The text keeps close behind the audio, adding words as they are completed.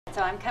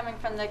So I'm coming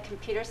from the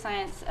computer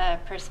science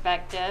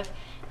perspective,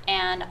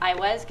 and I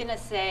was going to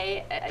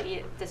say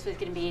this was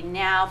going to be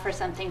now for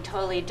something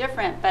totally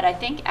different, but I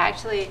think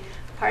actually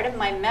part of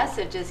my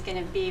message is going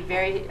to be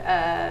very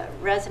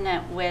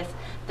resonant with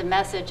the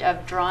message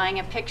of drawing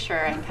a picture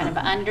and kind of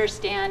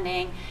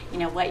understanding,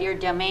 what your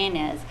domain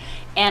is.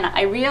 And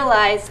I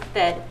realized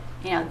that,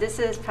 this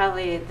is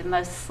probably the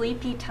most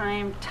sleepy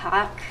time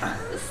talk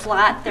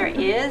slot there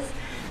is.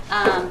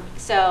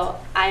 So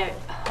I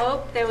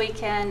hope that we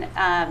can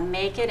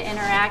make it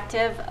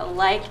interactive.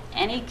 Like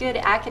any good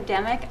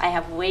academic, I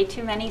have way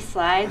too many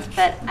slides,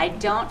 but I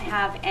don't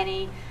have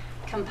any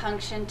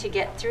compunction to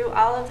get through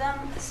all of them.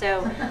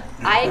 So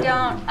I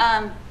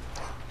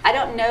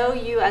don't know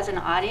you as an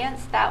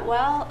audience that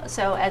well.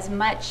 So as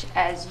much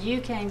as you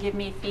can give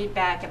me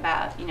feedback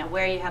about,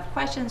 where you have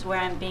questions, where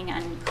I'm being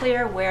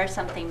unclear, where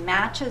something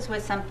matches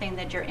with something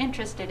that you're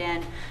interested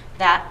in,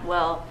 that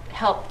will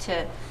help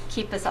to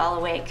keep us all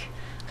awake.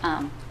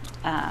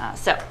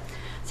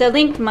 So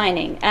linked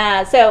mining.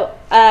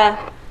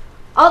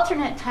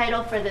 Alternate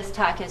title for this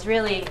talk is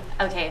really,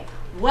 okay,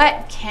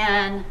 what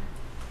can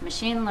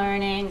machine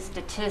learning,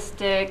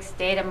 statistics,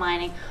 data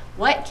mining,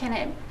 what can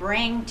it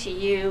bring to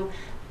you?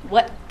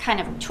 What kind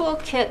of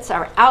toolkits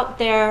are out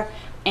there,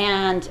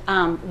 and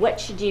what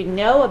should you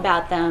know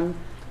about them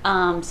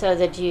so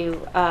that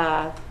you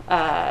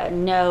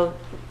know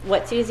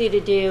what's easy to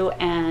do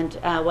and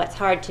what's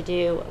hard to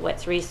do,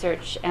 what's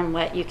research, and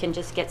what you can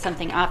just get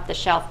something off the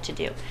shelf to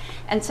do.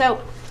 And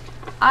so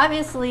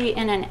obviously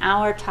in an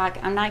hour talk,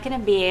 I'm not going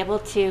to be able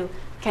to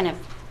kind of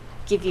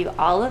give you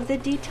all of the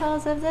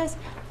details of this,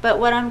 but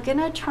what I'm going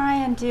to try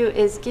and do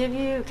is give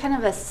you kind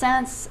of a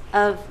sense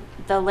of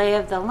the lay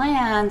of the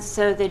land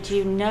so that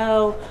you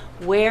know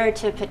where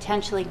to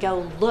potentially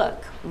go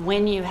look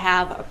when you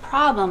have a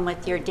problem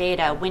with your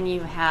data, when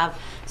you have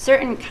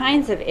certain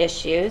kinds of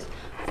issues.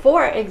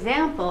 For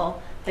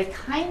example, the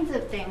kinds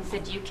of things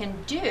that you can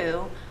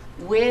do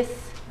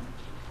with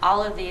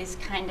all of these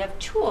kind of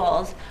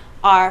tools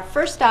are,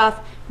 first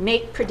off,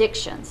 make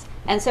predictions.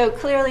 And so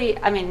clearly,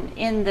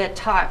 in the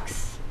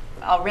talks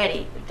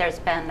already, there's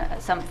been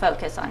some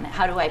focus on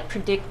how do I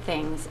predict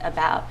things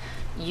about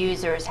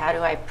users, how do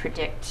I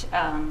predict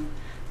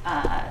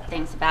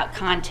things about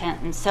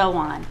content, and so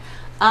on.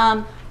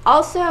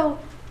 Also,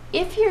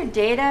 if your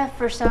data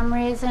for some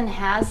reason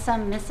has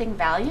some missing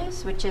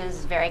values, which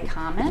is very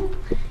common,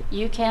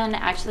 you can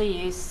actually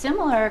use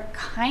similar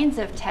kinds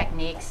of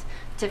techniques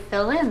to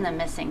fill in the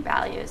missing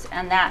values,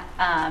 and that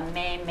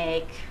may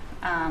make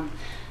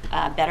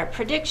better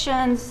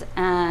predictions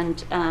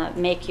and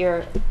make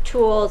your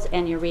tools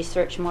and your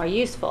research more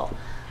useful.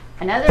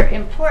 Another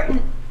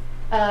important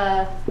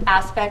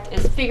aspect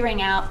is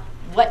figuring out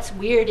what's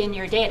weird in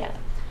your data.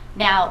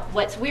 Now,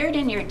 what's weird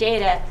in your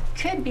data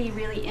could be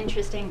really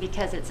interesting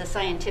because it's a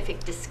scientific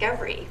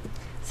discovery.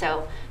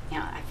 So,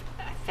 I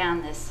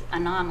found this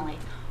anomaly.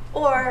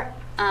 Or,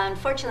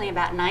 unfortunately,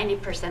 about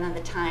 90% of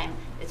the time,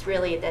 it's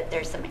really that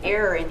there's some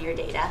error in your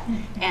data,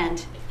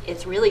 and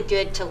it's really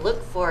good to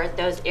look for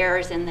those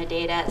errors in the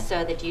data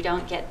so that you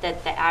don't get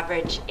that the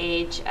average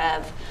age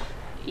of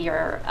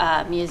your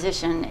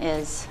musician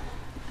is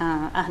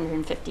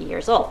 150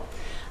 years old.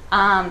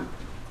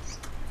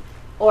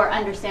 Or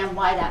understand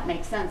why that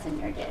makes sense in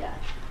your data.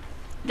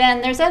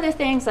 Then there's other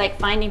things like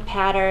finding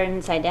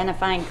patterns,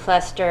 identifying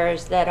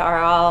clusters that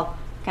are all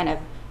kind of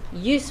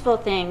useful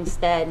things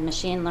that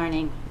machine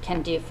learning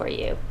can do for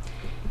you.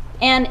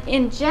 And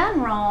in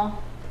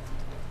general,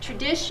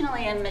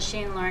 traditionally in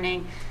machine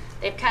learning,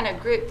 they've kind of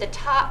grouped the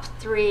top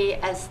three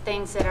as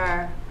things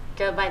that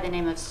go by the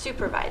name of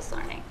supervised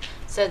learning.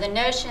 So the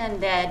notion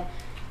that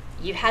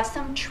you have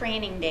some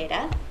training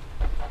data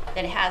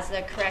that has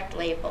the correct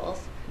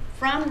labels.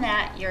 From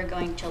that, you're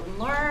going to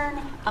learn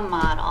a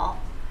model.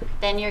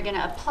 Then you're going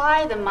to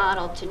apply the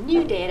model to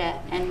new data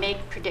and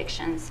make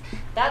predictions.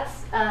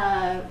 That's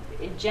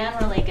it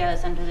generally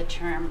goes under the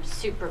term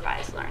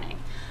supervised learning.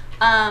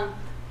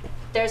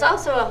 There's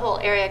also a whole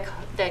area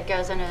that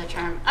goes under the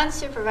term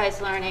unsupervised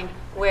learning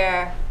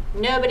where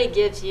nobody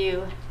gives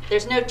you,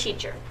 there's no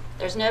teacher.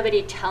 There's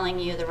nobody telling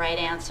you the right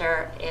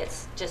answer.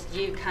 It's just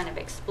you kind of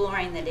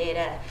exploring the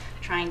data,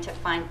 trying to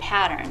find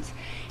patterns.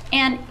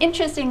 And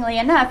interestingly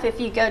enough, if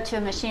you go to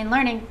a machine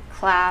learning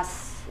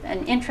class,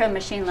 an intro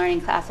machine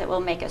learning class, it will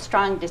make a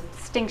strong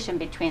distinction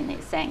between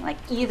these, saying like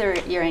either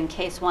you're in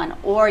case one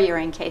or you're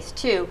in case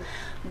two.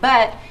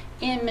 But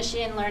in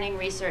machine learning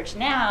research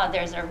now,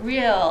 there's a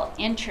real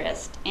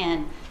interest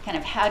in kind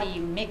of how do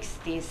you mix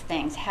these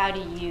things? How do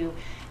you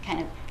kind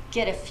of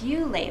get a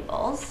few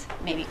labels,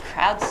 maybe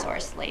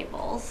crowdsource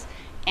labels,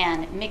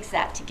 and mix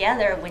that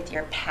together with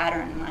your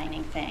pattern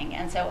mining thing.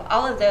 And so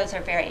all of those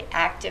are very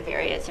active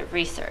areas of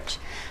research.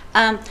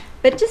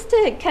 But just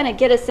to kind of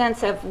get a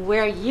sense of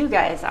where you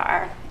guys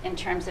are in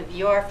terms of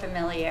your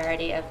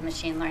familiarity of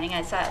machine learning,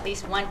 I saw at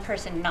least one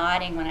person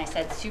nodding when I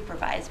said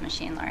supervised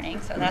machine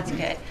learning, so that's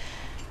good.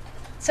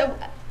 So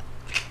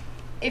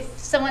if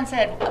someone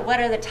said, what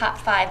are the top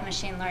 5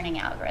 machine learning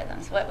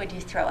algorithms, what would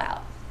you throw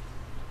out?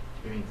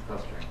 You mean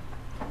clustering?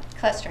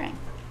 Clustering,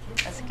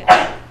 that's a good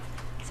one.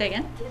 Say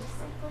again?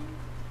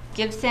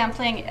 Gibbs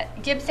sampling.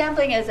 Gibbs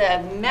sampling is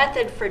a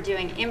method for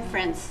doing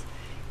inference,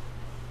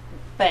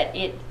 but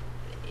it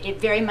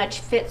very much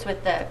fits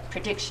with the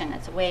prediction.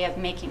 It's a way of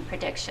making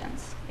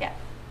predictions. Yeah,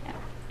 yeah,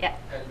 yeah.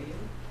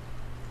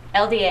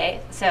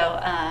 LDA. So,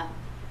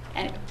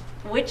 and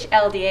which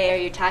LDA are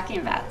you talking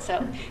about? So,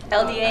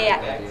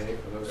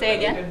 LDA. Say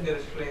again.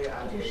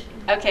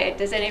 Okay.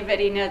 Does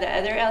anybody know the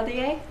other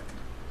LDA?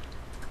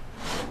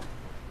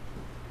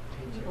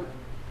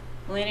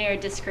 Linear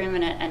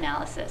discriminant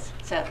analysis.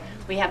 So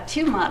we have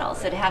two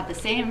models that have the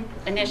same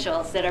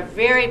initials that are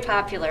very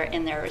popular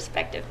in their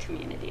respective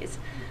communities.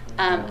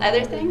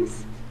 Other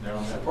things?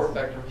 Support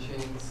vector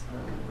machines.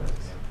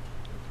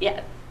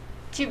 Yeah,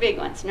 two big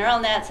ones, neural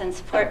nets and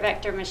support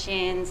vector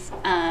machines.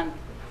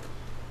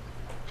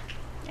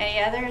 Any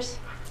others?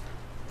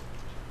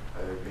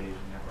 Other Bayesian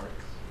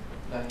networks.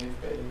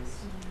 Naive Bayes.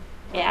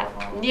 Yeah,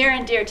 near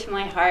and dear to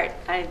my heart.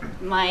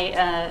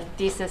 My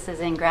thesis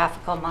is in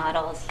graphical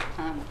models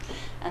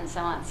and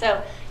so on.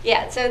 So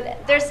yeah, so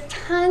there's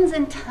tons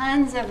and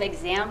tons of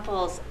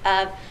examples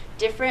of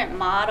different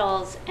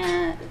models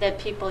that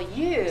people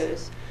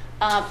use.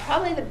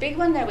 Probably the big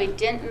one that we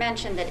didn't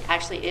mention that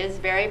actually is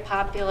very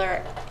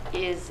popular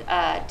is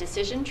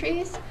decision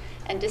trees.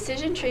 And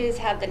decision trees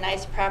have the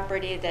nice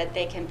property that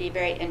they can be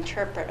very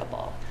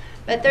interpretable.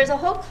 But there's a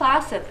whole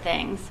class of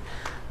things.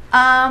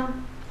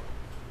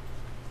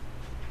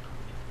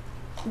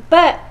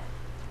 But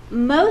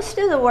most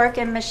of the work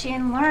in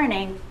machine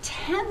learning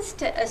tends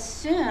to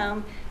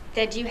assume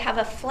that you have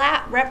a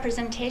flat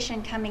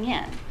representation coming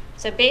in.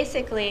 So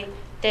basically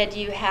that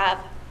you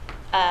have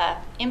an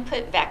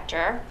input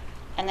vector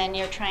and then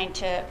you're trying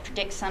to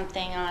predict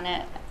something on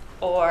it,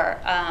 or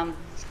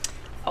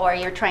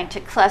you're trying to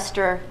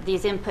cluster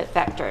these input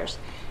vectors.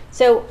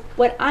 So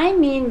what I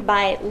mean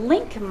by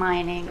link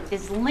mining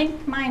is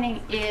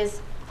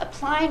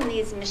applying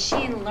these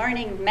machine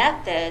learning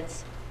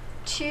methods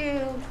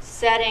to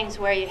settings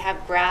where you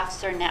have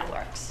graphs or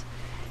networks.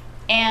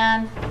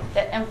 And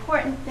the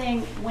important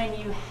thing when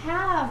you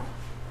have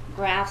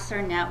graphs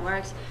or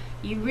networks,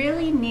 you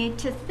really need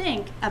to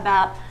think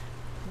about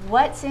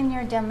what's in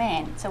your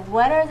domain. So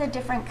what are the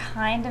different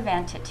kind of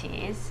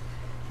entities?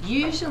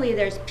 Usually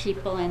there's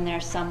people in there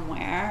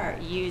somewhere,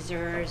 or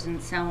users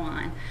and so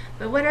on.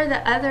 But what are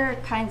the other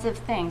kinds of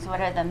things?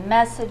 What are the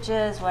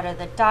messages? What are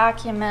the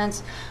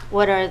documents?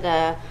 What are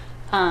the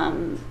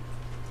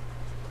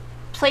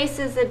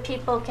places that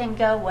people can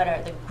go? What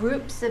are the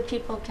groups that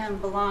people can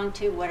belong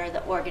to? What are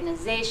the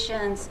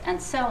organizations?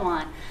 And so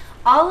on.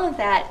 All of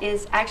that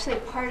is actually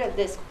part of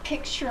this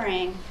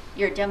picturing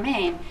your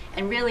domain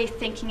and really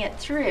thinking it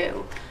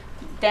through.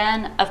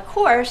 Then, of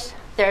course,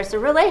 there's the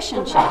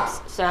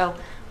relationships. So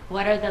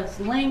what are those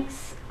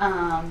links?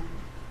 Of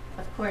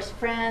course,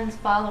 friends,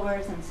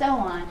 followers, and so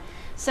on.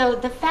 So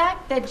the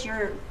fact that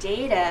your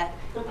data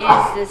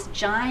is this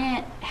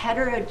giant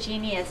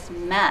heterogeneous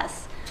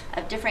mess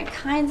of different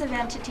kinds of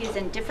entities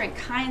and different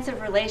kinds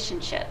of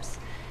relationships.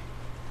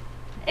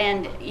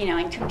 And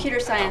in computer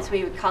science,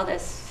 we would call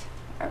this,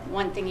 or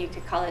one thing you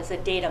could call this a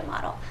data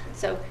model.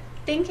 So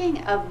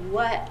thinking of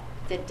what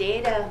the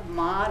data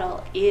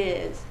model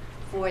is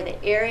for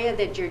the area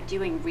that you're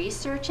doing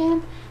research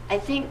in, I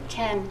think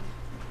can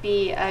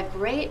be a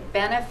great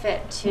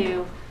benefit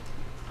to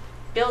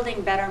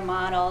building better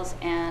models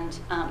and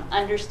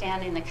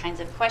understanding the kinds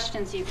of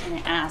questions you can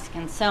ask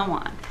and so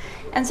on.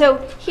 And so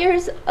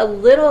here's a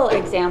little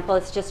example.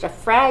 It's just a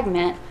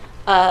fragment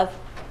of,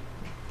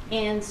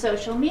 in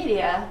social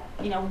media,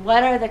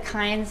 what are the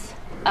kinds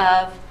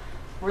of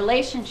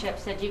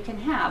relationships that you can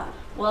have?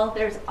 Well,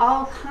 there's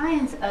all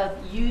kinds of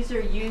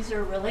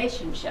user-user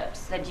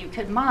relationships that you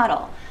could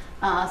model.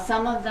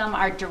 Some of them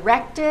are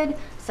directed,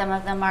 some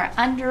of them are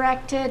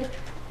undirected,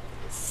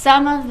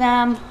 some of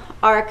them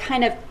are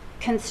kind of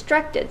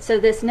constructed. So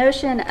this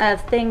notion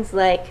of things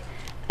like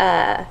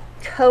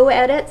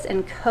co-edits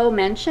and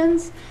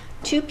co-mentions,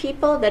 two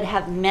people that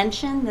have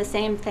mentioned the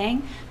same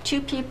thing,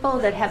 two people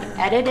that have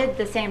edited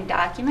the same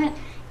document,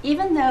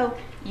 even though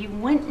you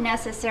wouldn't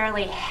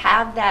necessarily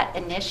have that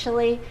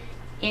initially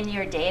in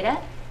your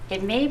data,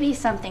 it may be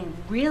something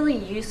really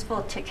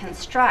useful to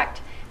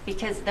construct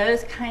because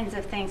those kinds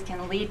of things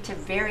can lead to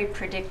very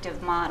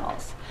predictive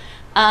models.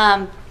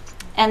 And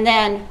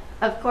then,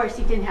 of course,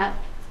 you can have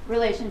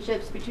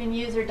relationships between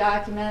user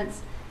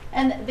documents,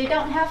 and they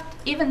don't have to,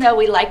 even though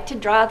we like to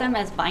draw them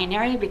as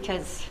binary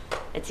because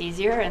it's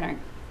easier in our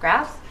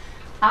graphs,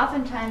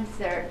 oftentimes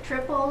they're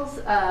triples,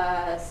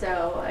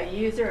 so a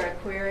user, a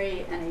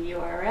query, and a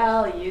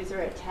URL, a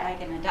user, a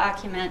tag, and a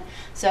document.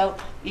 So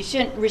you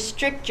shouldn't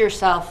restrict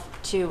yourself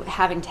to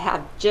having to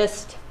have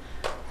just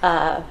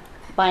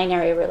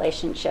binary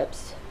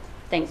relationships,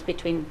 things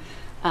between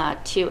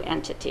two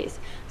entities.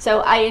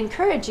 So I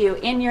encourage you,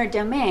 in your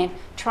domain,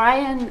 try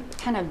and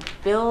kind of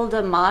build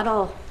a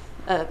model,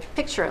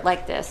 picture it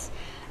like this,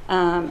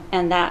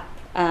 and that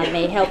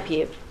may help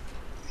you.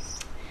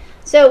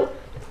 So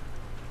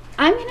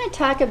I'm going to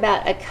talk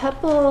about a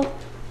couple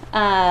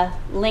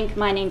link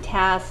mining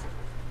tasks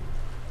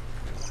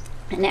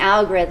and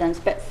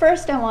algorithms. But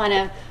first I want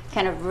to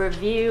kind of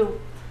review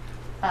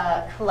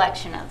a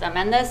collection of them.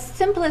 And the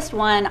simplest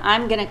one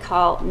I'm going to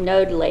call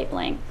node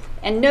labeling.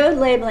 And node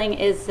labeling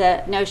is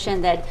the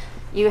notion that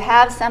you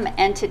have some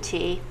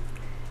entity,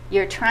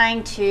 you're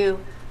trying to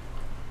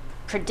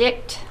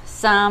predict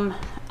some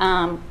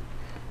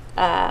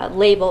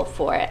label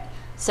for it.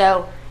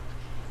 So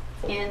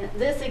in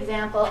this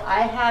example,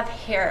 I have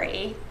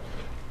Harry,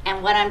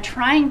 and what I'm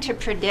trying to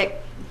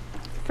predict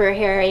for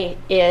Harry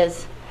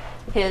is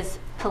his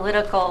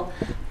political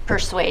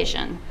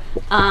persuasion.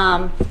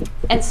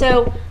 And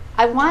so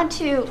I want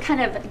to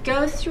kind of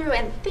go through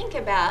and think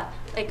about,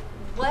 like,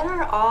 what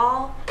are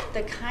all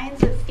the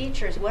kinds of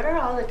features, what are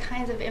all the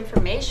kinds of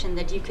information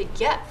that you could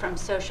get from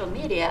social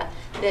media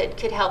that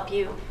could help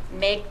you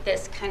make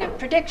this kind of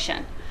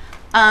prediction?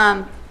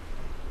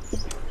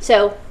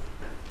 So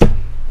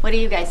what do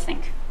you guys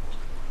think?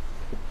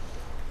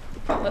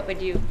 What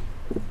would you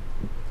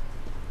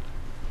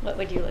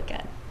look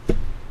at?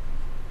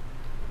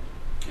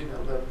 You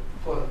know, the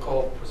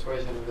political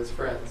persuasion of his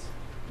friends.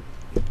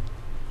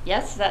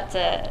 Yes, that's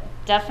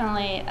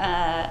definitely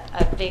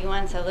a big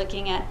one. So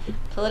looking at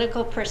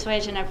political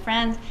persuasion of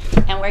friends,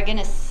 and we're going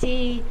to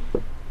see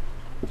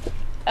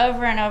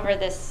over and over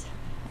this,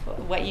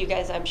 what you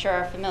guys I'm sure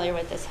are familiar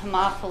with, this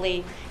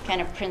homophily kind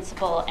of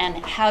principle,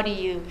 and how do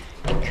you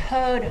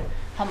encode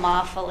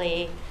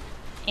homophily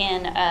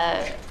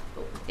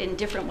in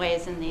different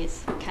ways in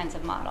these kinds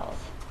of models.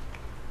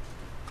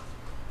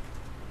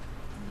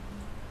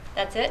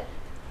 That's it?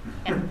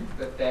 And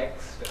the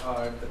text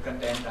or the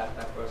content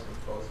that person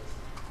posts.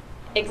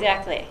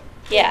 exactly.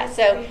 Yeah.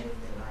 So Pages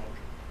they like.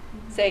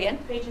 say again.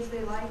 Pages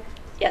they like.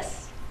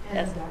 Yes. And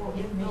Yes. if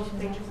those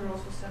pages are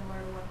also similar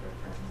to what their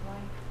friends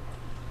like,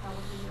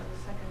 probably on the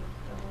second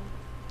level.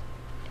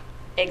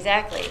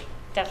 Exactly.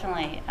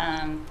 Definitely.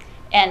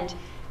 And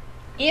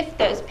if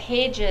those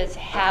pages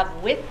have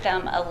with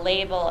them a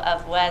label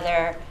of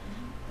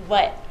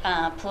what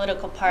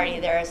political party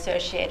they're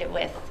associated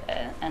with,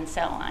 and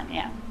so on.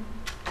 Yeah.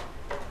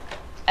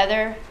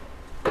 Other.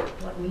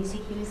 What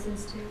music he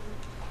listens to?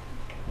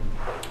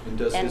 And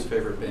does And- his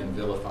favorite band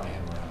vilify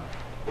him or not?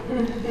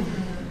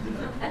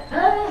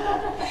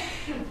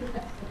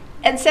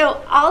 And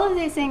so all of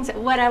these things,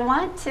 what I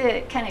want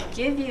to kind of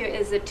give you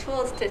is the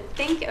tools to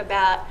think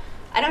about.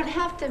 I don't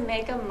have to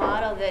make a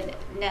model that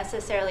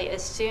necessarily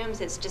assumes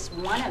it's just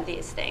one of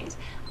these things.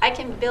 I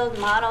can build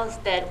models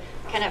that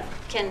kind of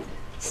can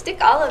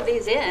stick all of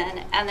these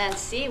in and then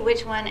see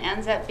which one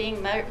ends up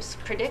being most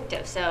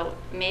predictive. So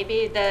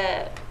maybe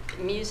the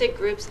music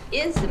groups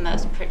is the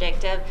most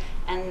predictive,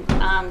 and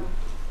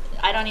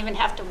I don't even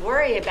have to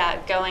worry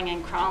about going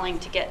and crawling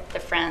to get the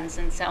friends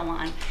and so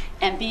on,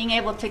 and being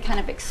able to kind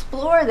of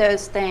explore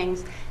those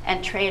things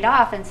and trade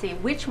off and see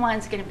which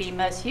one's going to be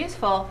most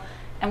useful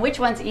and which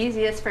one's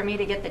easiest for me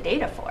to get the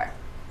data for.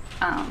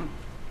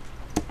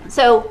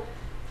 So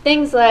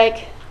things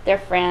like their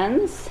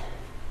friends,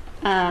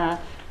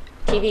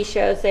 TV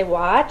shows they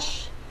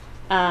watch,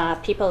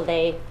 people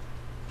they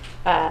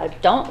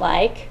don't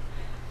like,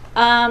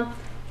 and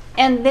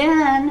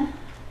then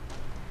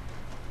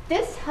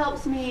this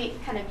helps me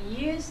kind of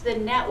use the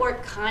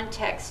network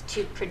context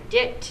to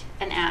predict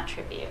an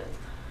attribute.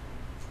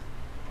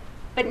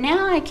 But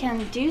now I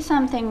can do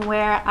something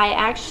where I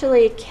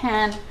actually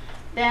can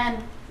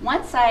then,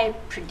 once I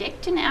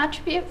predict an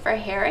attribute for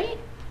Harry,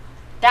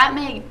 that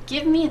may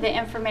give me the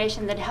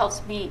information that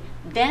helps me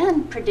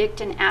then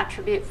predict an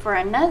attribute for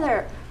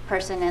another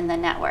person in the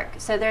network.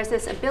 So there's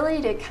this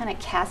ability to kind of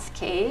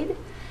cascade,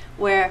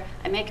 where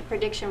I make a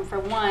prediction for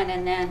one,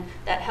 and then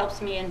that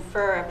helps me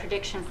infer a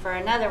prediction for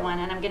another one.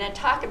 And I'm going to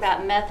talk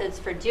about methods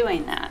for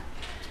doing that.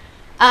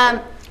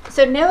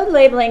 So node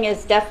labeling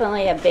is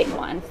definitely a big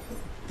one.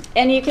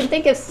 And you can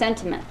think of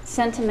sentiment.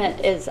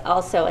 Sentiment is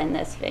also in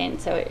this vein.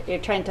 So you're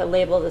trying to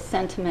label the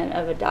sentiment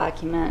of a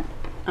document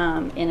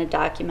in a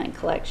document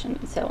collection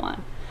and so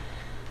on.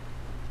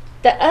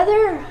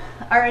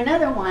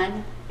 Another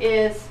one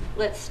is,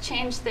 let's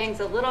change things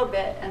a little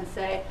bit and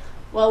say,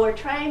 well, we're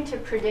trying to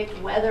predict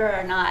whether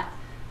or not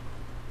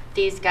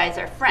these guys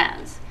are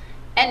friends.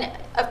 And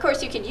of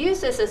course, you could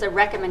use this as a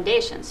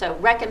recommendation. So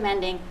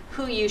recommending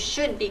who you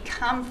should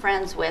become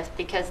friends with,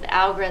 because the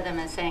algorithm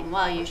is saying,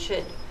 well, you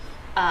should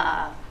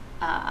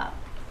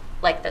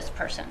like this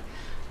person.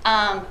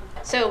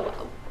 So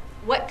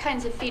what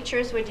kinds of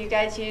features would you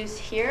guys use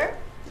here?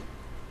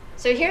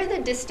 So here the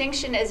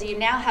distinction is you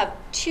now have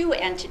two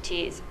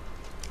entities,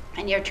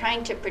 and you're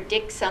trying to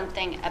predict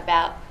something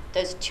about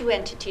those two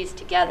entities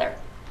together.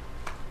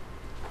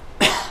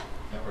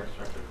 Network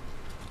structure.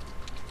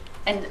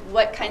 And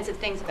what kinds of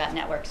things about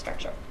network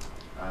structure?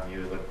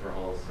 You would look for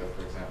holes. So,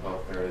 for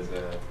example, if there is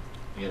a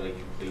nearly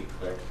complete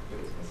click that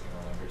is missing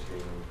a link or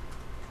two,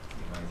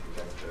 you might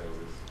suggest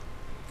those.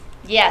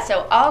 Yeah,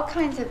 so all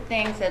kinds of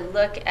things that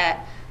look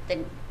at the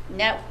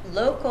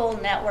local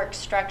network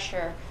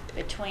structure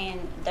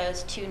between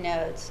those two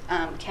nodes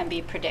can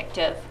be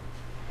predictive.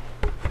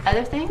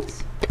 Other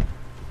things?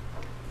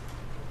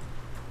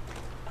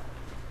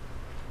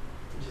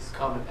 Just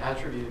common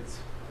attributes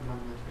among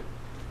the two.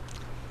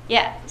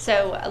 Yeah,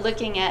 so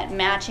looking at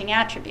matching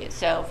attributes.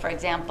 So for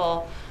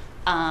example,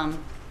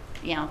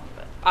 you know,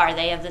 are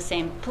they of the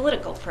same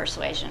political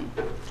persuasion?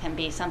 Can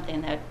be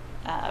something that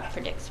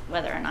predicts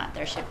whether or not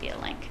there should be a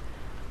link.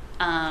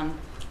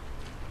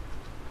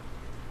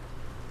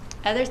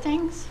 Other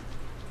things?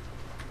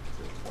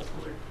 So the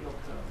popularity of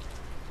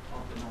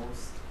the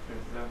nodes,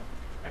 there's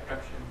the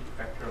attraction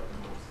factor of the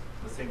nodes,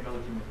 the central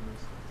ultimate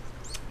nodes.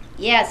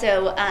 Yeah,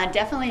 so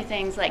definitely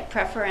things like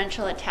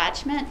preferential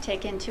attachment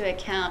take into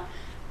account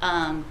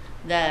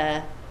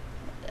the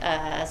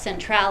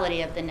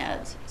centrality of the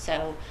nodes.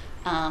 So,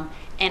 and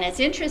it's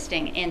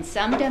interesting, in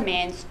some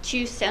domains,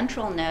 two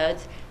central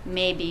nodes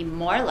may be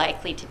more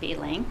likely to be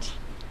linked,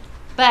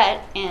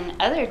 but in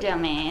other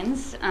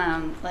domains,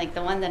 like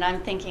the one that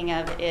I'm thinking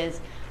of is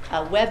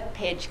web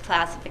page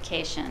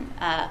classification.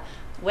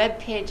 Web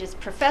pages,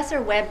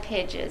 professor web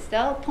pages,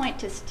 they'll point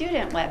to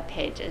student web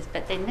pages,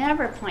 but they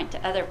never point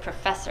to other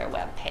professor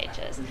web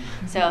pages.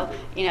 So,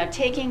 you know,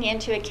 taking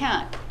into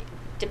account,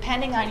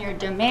 depending on your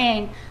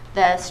domain,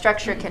 the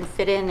structure can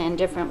fit in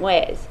different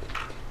ways.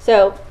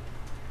 So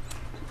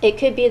it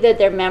could be that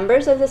they're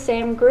members of the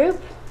same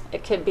group.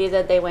 It could be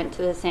that they went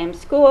to the same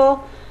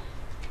school.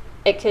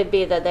 It could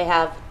be that they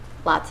have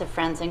lots of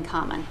friends in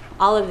common.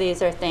 All of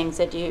these are things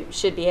that you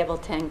should be able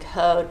to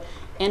encode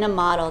in a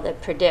model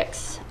that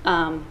predicts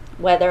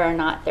whether or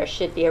not there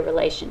should be a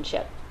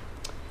relationship.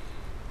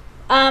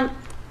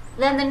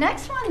 Then the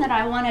next one that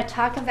I want to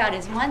talk about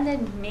is one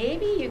that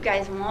maybe you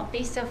guys won't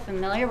be so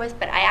familiar with,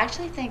 but I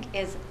actually think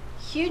is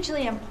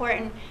hugely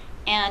important.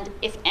 And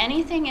if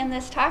anything in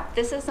this talk,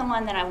 this is the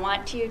one that I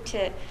want you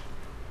to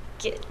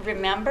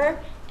remember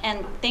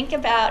and think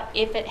about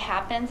if it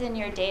happens in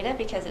your data,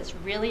 because it's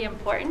really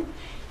important.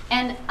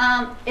 And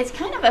it's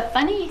kind of a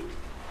funny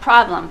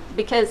problem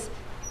because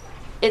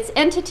it's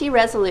entity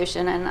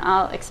resolution, and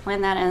I'll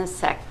explain that in a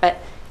sec, but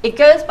it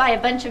goes by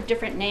a bunch of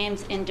different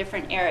names in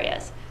different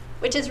areas,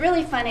 which is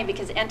really funny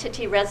because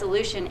entity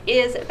resolution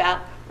is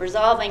about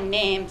resolving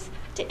names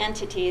to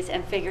entities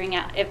and figuring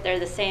out if they're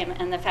the same,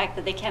 and the fact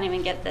that they can't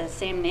even get the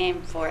same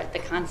name for it, the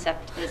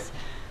concept is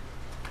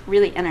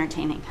really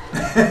entertaining.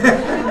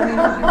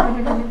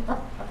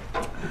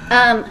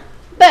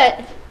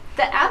 But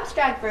the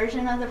abstract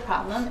version of the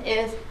problem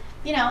is,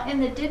 you know, in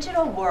the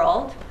digital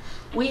world,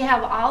 we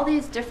have all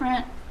these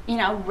different, you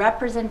know,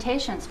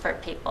 representations for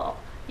people.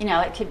 You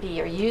know, it could be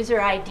your user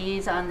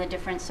IDs on the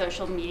different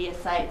social media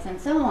sites and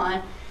so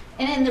on.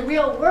 And in the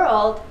real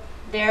world,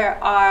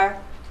 there are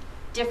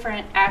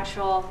different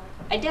actual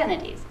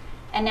identities.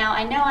 And now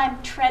I know I'm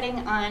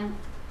treading on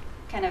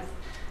kind of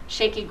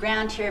shaky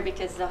ground here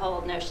because the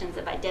whole notions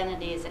of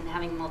identities and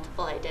having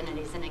multiple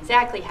identities and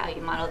exactly how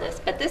you model this,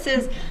 but this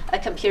is a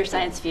computer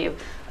science view.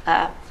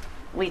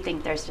 We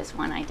think there's just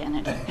one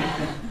identity.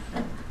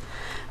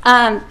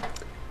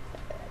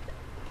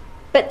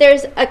 But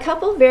there's a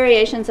couple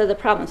variations of the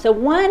problem. So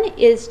one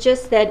is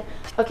just that,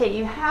 okay,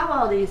 you have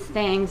all these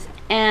things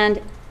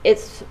and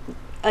it's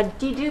a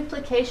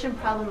deduplication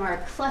problem or a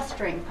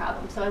clustering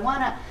problem. So I want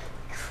to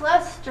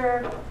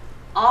cluster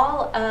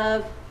all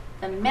of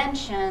the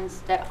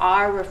mentions that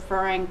are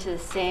referring to the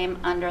same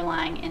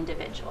underlying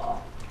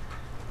individual.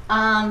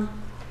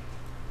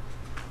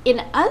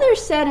 In other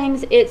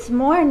settings, it's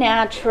more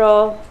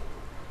natural,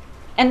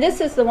 and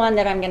this is the one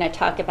that I'm going to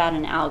talk about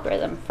an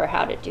algorithm for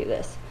how to do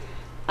this.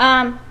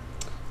 In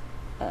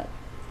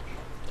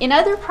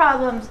other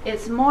problems,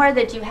 it's more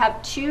that you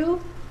have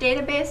two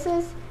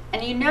databases,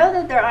 and you know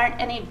that there aren't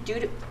any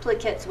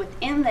duplicates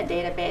within the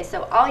database,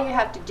 so all you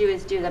have to do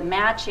is do the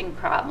matching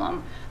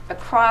problem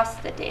across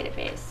the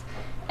database.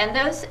 And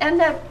those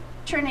end up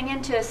turning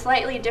into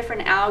slightly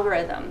different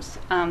algorithms.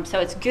 So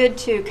it's good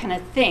to kind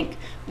of think,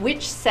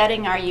 which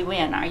setting are you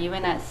in? Are you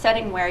in a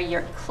setting where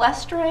you're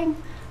clustering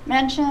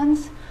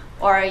mentions,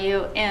 or are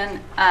you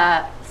in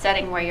a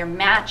setting where you're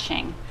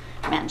matching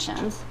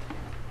mentions?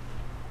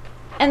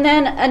 And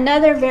then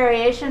another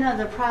variation of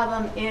the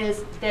problem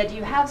is that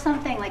you have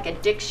something like a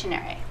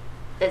dictionary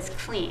that's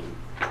clean.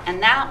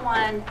 And that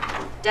one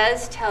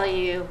does tell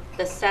you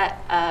the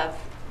set of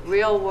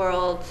real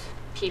world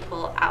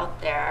people out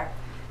there,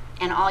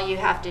 and all you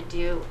have to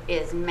do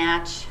is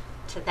match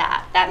to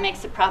that. That makes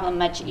the problem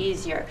much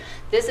easier.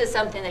 This is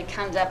something that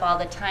comes up all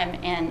the time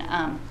in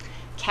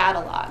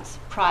catalogs,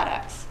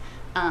 products.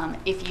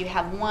 If you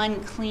have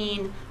one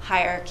clean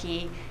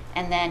hierarchy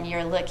and then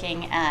you're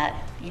looking at,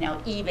 you know,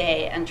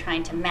 eBay and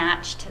trying to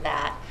match to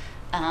that,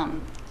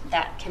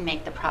 that can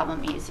make the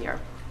problem easier.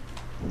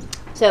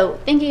 So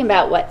thinking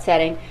about what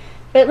setting,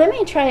 but let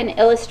me try and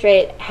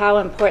illustrate how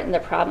important the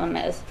problem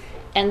is.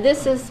 And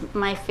this is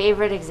my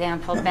favorite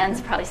example.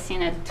 Ben's probably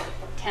seen it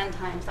 10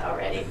 times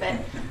already, but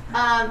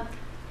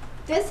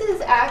this is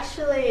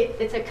actually,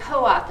 it's a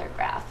co-author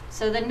graph.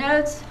 So the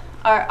nodes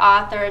are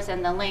authors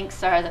and the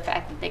links are the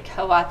fact that they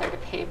co-authored a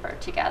paper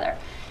together.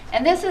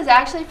 And this is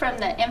actually from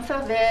the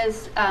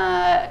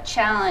InfoViz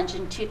challenge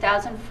in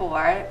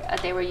 2004.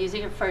 They were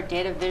using it for a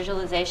data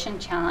visualization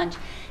challenge.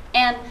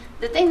 And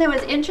the thing that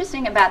was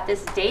interesting about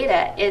this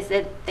data is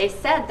that they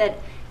said that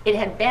it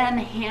had been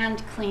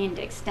hand cleaned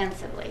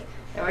extensively.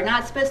 There were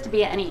not supposed to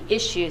be any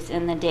issues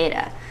in the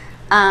data.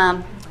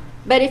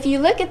 But if you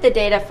look at the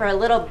data for a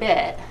little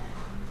bit,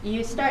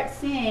 you start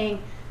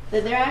seeing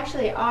that there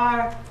actually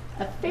are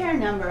a fair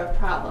number of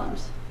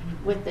problems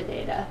with the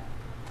data.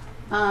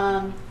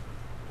 And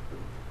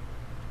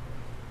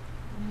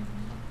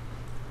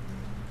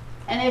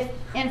if,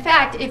 in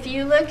fact, if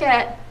you look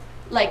at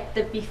like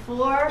the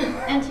before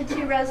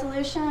entity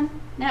resolution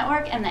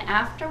network and the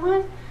after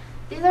one,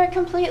 these are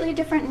completely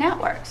different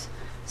networks.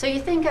 So you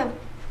think of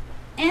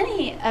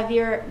any of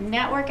your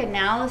network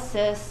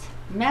analysis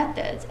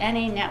methods,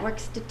 any network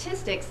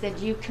statistics that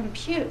you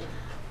compute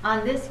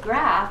on this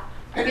graph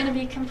are going to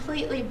be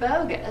completely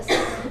bogus.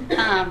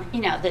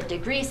 You know, the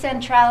degree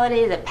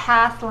centrality, the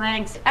path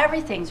lengths,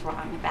 everything's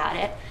wrong about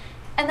it.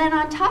 And then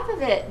on top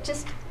of it,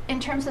 just in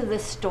terms of the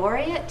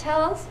story it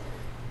tells,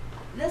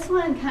 this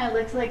one kind of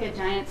looks like a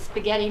giant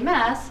spaghetti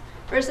mess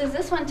versus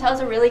this one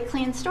tells a really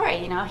clean story.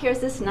 You know, here's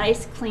this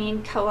nice,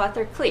 clean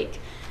co-author clique.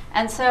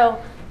 And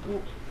so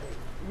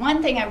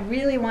one thing I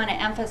really want to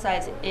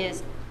emphasize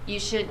is you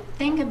should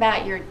think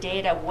about your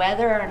data,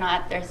 whether or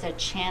not there's a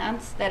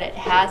chance that it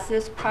has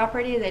this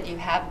property, that you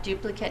have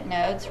duplicate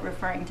nodes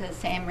referring to the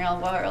same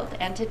real-world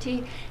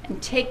entity,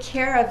 and take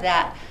care of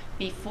that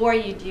before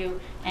you do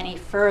any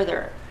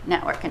further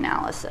network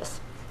analysis.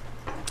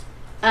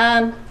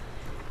 And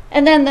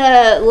then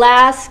the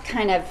last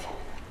kind of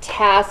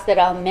task that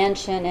I'll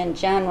mention in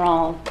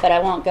general, but I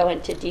won't go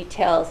into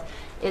details,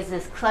 is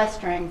this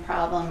clustering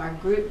problem or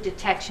group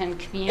detection,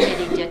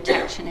 community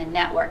detection in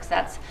networks.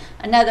 That's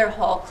another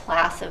whole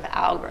class of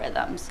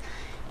algorithms.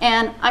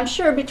 And I'm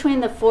sure between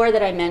the four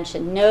that I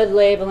mentioned, node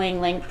labeling,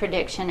 link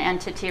prediction,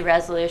 entity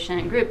resolution,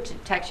 and group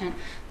detection,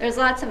 there's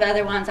lots of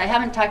other ones. I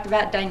haven't talked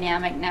about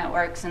dynamic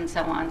networks and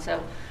so on,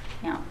 so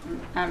you know,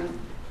 I'm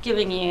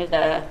giving you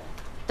the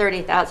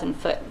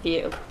 30,000-foot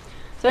view.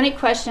 So any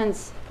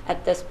questions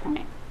at this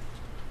point?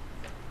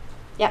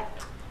 Yeah.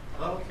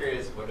 I'm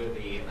curious, what are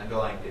the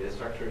underlying data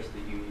structures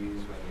that you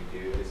use when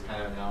you do this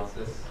kind of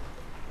analysis?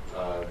 Do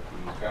you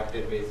use graph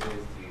databases?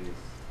 Do you use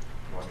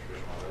more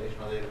traditional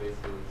relational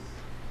databases?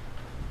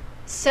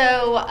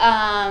 So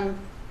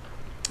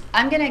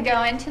I'm going to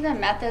go into the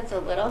methods a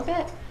little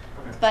bit,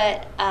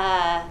 but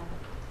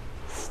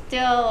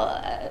still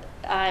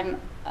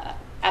I'm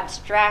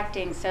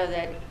abstracting so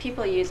that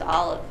people use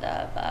all of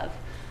the above.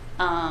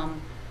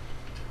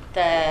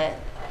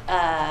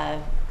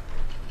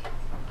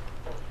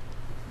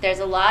 There's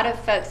a lot of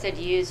folks that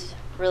use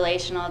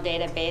relational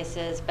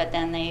databases, but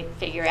then they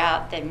figure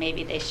out that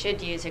maybe they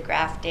should use a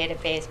graph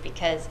database,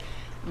 because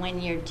when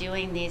you're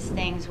doing these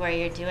things where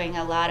you're doing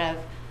a lot of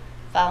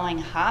following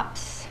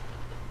hops,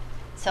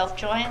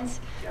 self-joins,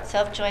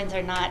 self-joins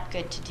are not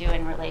good to do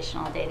in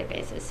relational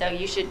databases. So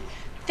you should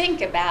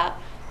think about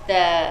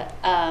the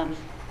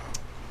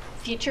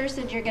features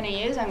that you're going to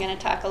use. I'm going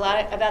to talk a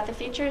lot about the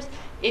features.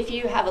 If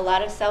you have a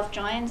lot of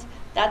self-joins,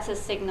 that's a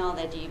signal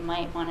that you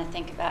might want to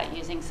think about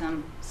using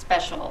some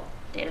special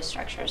data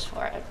structures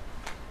for it.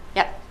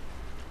 Yep.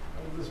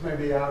 This may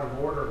be out of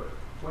order.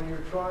 When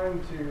you're trying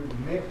to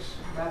mix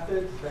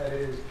methods, that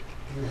is,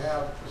 you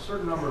have a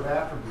certain number of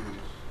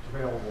attributes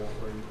available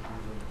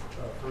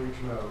for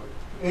each node,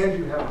 and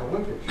you have the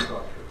linkage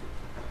structure.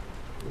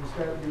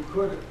 Instead, you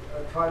could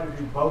try to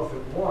do both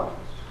at once.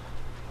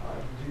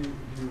 Do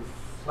you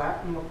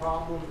flatten the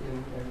problem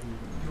and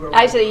do everything?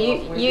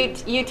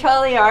 Actually, you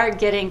totally are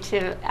getting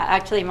to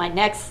actually my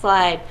next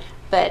slide,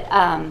 but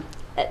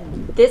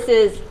this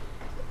is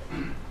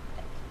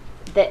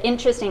the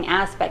interesting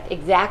aspect,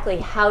 exactly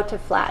how to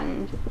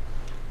flatten.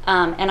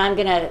 And I'm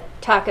going to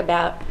talk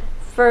about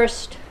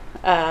first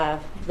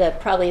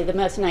probably the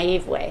most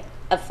naive way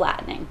of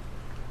flattening,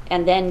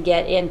 and then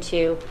get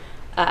into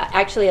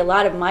actually a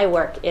lot of my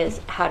work is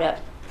how to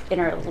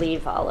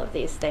interleave all of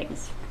these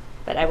things,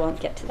 but I won't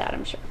get to that,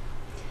 I'm sure.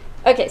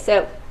 Okay,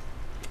 so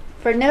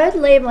for node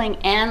labeling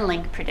and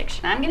link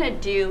prediction, I'm going to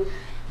do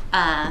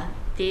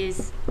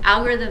these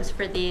algorithms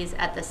for these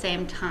at the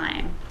same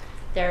time.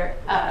 They're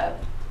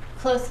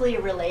closely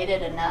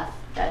related enough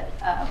that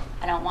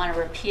I don't want to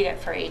repeat it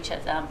for each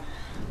of them.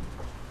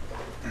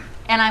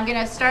 And I'm going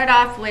to start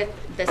off with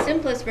the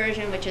simplest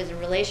version, which is a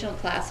relational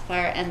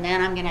classifier, and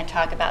then I'm going to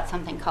talk about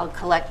something called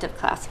collective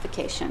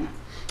classification.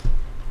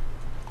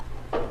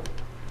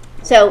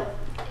 So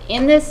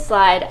in this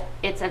slide,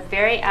 it's a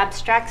very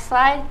abstract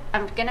slide.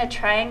 I'm going to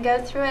try and go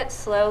through it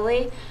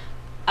slowly.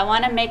 I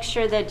want to make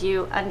sure that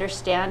you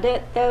understand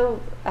it, though,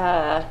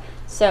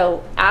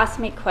 so ask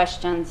me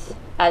questions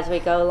as we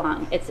go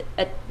along. It's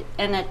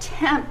an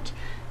attempt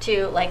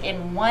to, like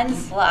in one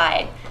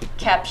slide,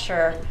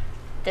 capture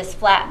this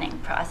flattening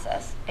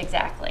process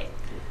exactly.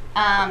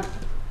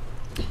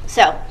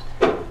 So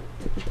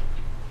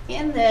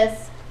in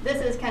this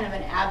is kind of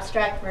an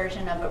abstract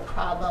version of a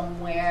problem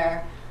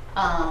where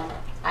I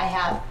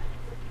have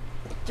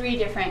 3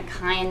 different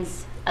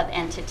kinds of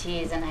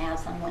entities and I have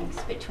some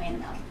links between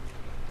them.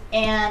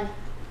 And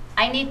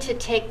I need to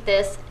take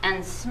this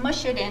and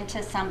smush it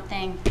into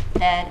something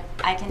that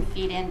I can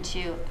feed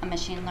into a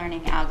machine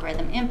learning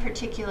algorithm, in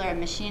particular a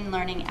machine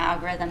learning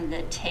algorithm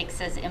that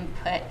takes as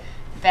input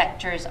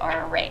vectors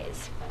or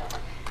arrays.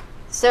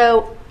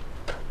 So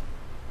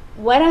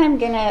what I'm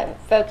going to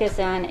focus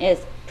on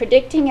is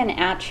predicting an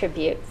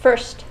attribute.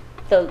 First,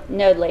 the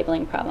node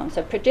labeling problem.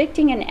 So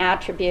predicting an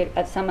attribute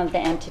of some of the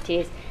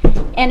entities.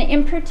 And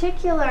in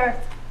particular,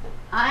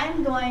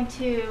 I'm going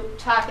to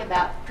talk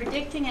about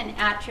predicting an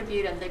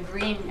attribute of the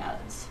green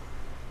nodes.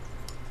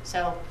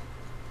 So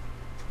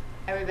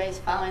everybody's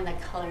following the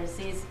colors.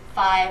 These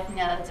 5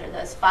 nodes are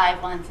those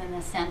 5 ones in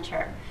the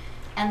center.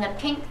 And the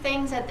pink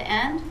things at the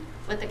end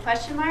with the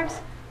question marks,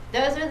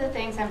 those are the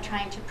things I'm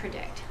trying to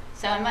predict.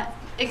 So in my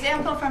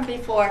example from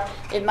before,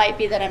 it might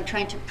be that I'm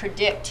trying to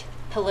predict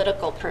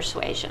political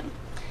persuasion.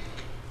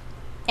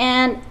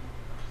 And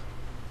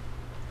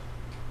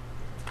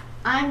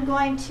I'm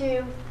going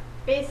to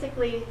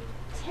basically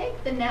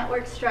take the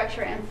network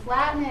structure and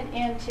flatten it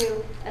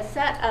into a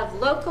set of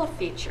local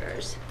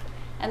features.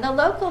 And the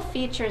local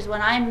features,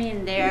 what I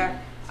mean there,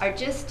 are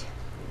just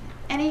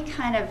any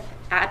kind of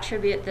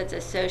attribute that's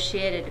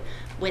associated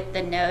with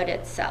the node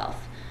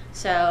itself.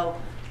 So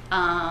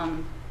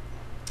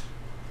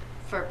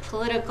for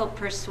political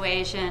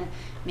persuasion,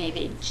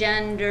 maybe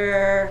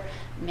gender,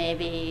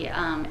 maybe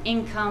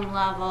income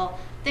level,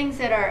 things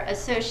that are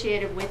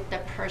associated with the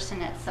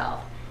person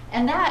itself.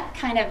 And that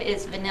kind of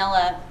is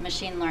vanilla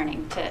machine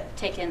learning, to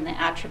take in the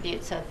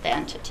attributes of the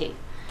entity.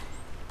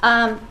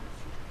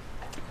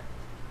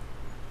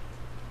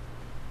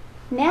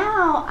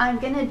 Now I'm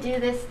going to do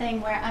this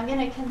thing where I'm going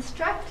to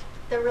construct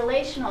the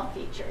relational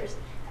features.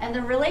 And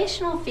the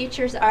relational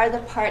features are the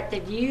part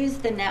that use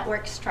the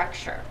network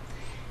structure.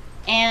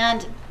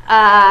 And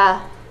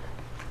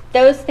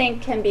those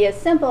things can be as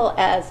simple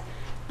as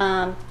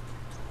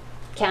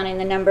counting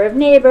the number of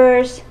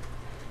neighbors,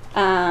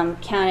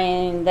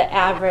 counting the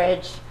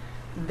average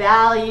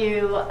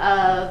value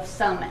of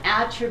some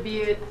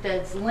attribute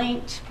that's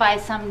linked by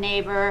some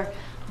neighbor.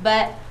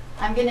 But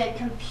I'm going to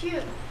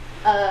compute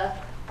a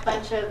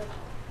bunch of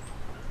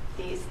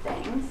these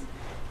things.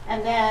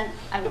 And then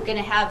I'm going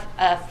to have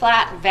a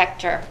flat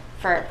vector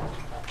for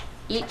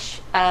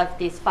each of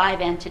these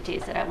 5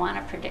 entities that I want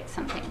to predict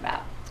something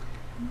about.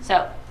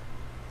 So,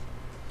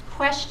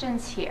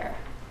 questions here.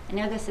 I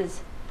know this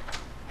is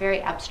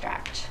very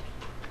abstract.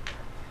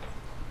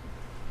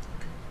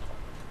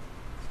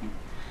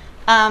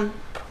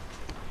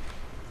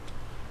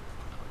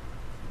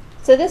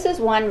 So this is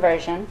one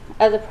version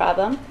of the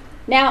problem.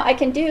 Now I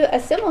can do a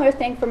similar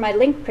thing for my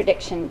link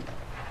prediction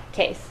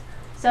case.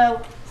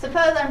 So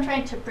suppose I'm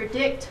trying to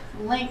predict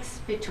links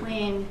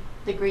between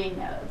the green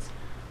nodes.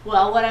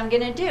 Well, what I'm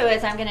going to do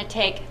is I'm going to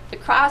take the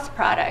cross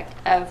product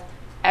of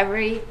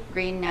every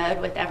green node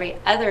with every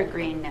other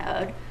green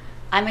node.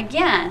 I'm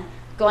again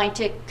going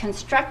to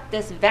construct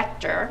this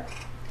vector.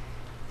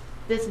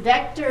 This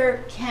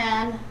vector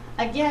can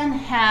again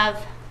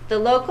have the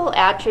local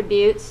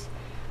attributes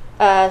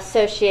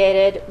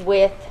associated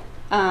with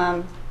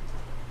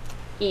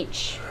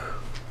each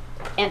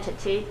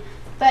entity.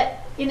 But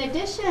in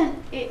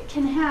addition, it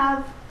can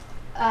have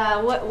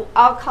what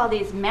I'll call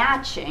these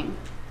matching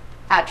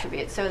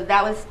attributes. So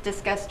that was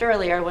discussed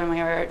earlier when we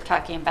were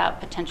talking about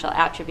potential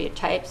attribute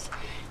types.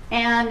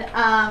 And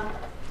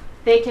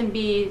they can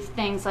be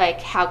things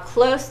like how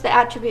close the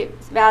attribute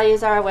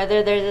values are,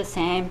 whether they're the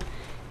same,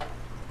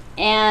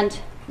 and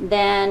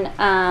then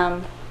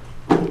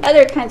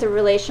other kinds of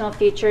relational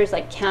features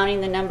like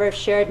counting the number of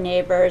shared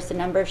neighbors, the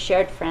number of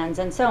shared friends,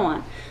 and so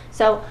on.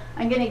 So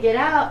I'm going to get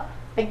out,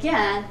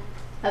 again,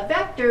 a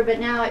vector, but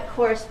now it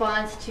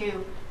corresponds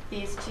to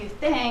these 2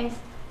 things.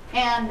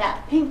 And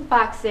that pink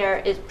box there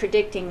is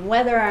predicting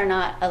whether or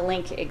not a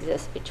link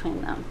exists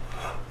between them.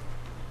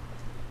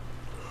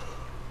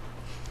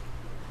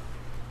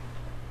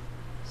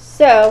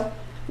 So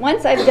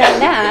once I've done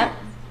that,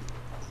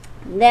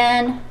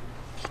 then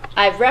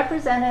I've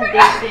represented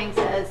these things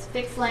as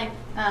fixed length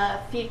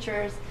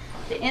features.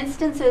 The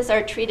instances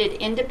are treated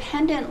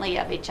independently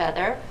of each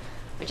other,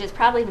 which is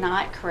probably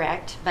not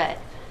correct, but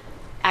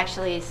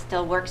actually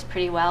still works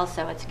pretty well,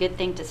 so it's a good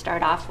thing to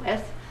start off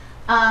with.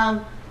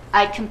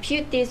 I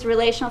compute these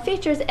relational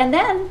features, and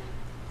then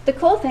the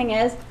cool thing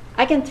is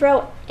I can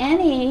throw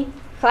any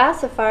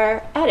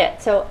classifier at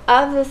it. So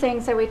of the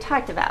things that we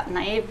talked about,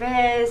 naive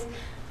Bayes,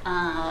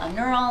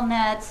 neural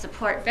nets,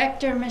 support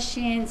vector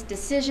machines,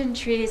 decision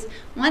trees,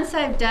 once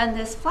I've done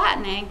this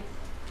flattening,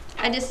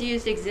 I just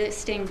used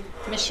existing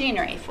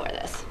machinery for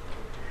this.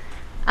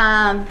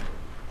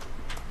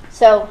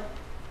 So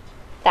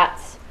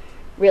that's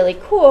really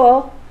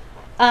cool.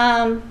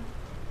 The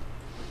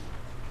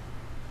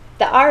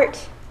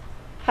art,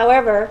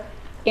 however,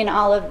 in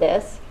all of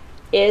this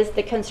is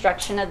the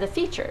construction of the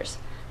features.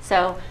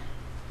 So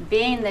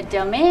being the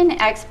domain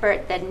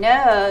expert that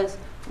knows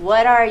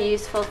what are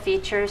useful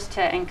features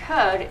to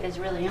encode is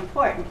really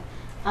important.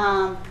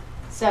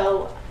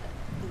 So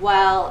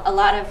while a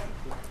lot of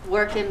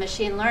work in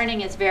machine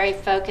learning is very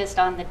focused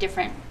on the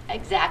different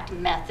exact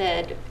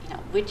method,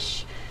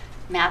 which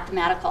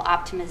mathematical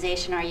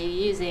optimization are you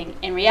using?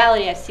 In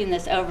reality, I've seen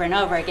this over and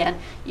over again.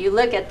 You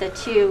look at the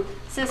two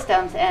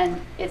systems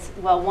and it's,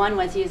 well, one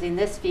was using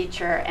this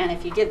feature, and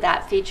if you give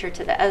that feature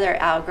to the other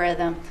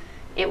algorithm,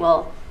 it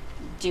will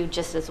do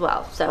just as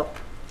well. So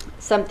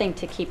something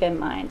to keep in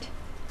mind.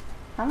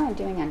 How am I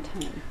doing on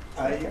time?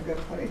 You've got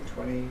plenty,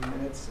 20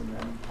 minutes and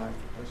then time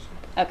for questions.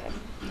 Okay.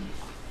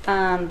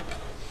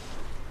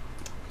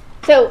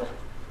 So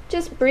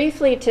just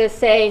briefly to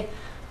say,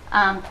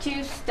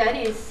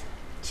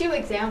 two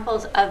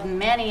examples of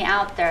many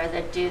out there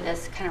that do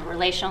this kind of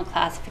relational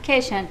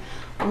classification.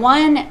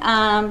 One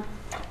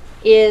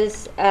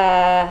is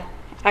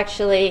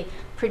actually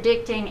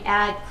predicting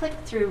ad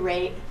click-through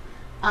rate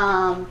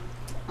on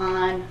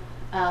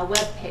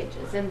web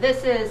pages. And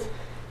this is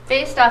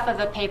based off of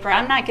a paper.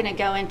 I'm not going to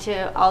go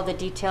into all the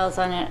details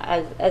on it.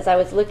 As I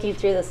was looking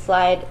through the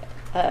slide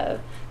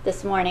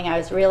this morning, I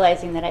was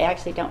realizing that I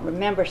actually don't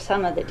remember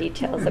some of the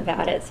details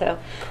about it, so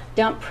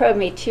don't probe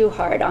me too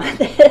hard on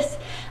this.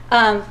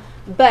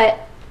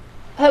 But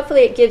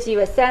hopefully it gives you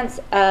a sense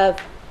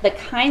of the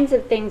kinds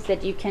of things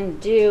that you can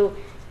do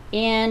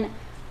in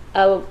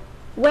a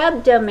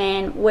web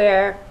domain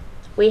where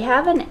we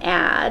have an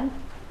ad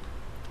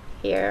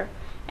here,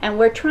 and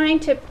we're trying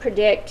to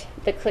predict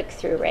the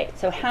click-through rate.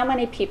 So how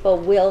many people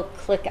will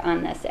click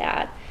on this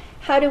ad?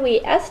 How do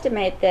we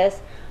estimate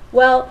this?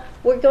 Well,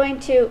 we're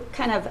going to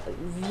kind of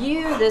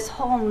view this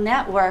whole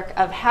network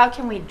of how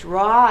can we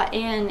draw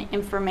in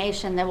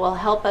information that will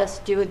help us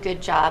do a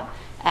good job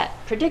at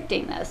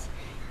predicting this.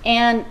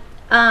 And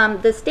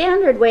the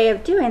standard way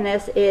of doing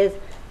this is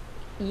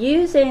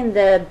using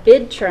the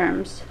bid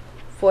terms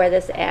for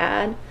this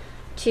ad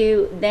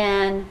to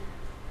then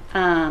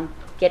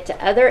get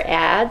to other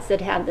ads that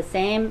have the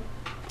same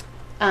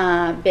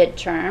bid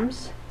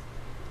terms.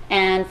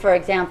 And for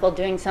example,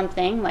 doing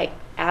something like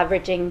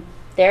averaging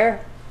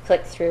their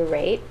click-through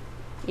rate,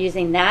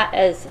 using that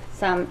as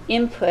some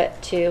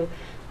input to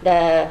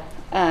the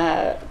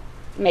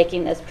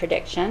making this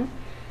prediction,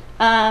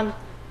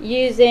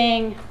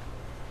 using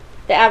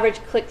the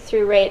average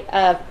click-through rate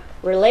of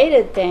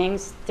related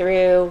things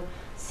through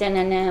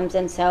synonyms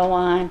and so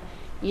on,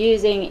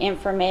 using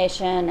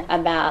information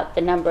about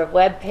the number of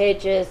web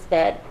pages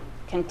that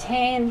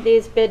contain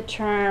these bid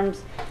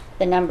terms,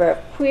 the number of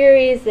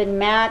queries that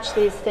match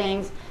these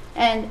things,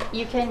 and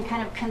you can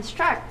kind of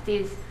construct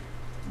these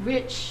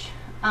rich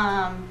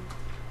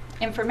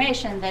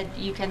information that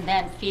you can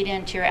then feed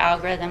into your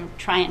algorithm,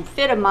 try and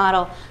fit a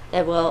model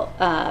that will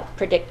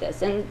predict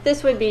this. And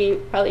this would be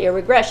probably a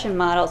regression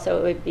model, so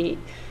it would be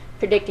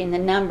predicting the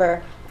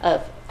number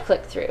of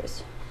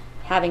click-throughs,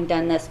 having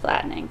done this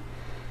flattening.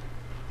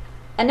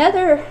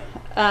 Another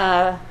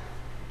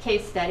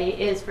case study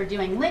is for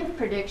doing link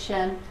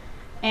prediction,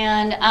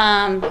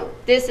 and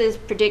this is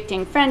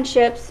predicting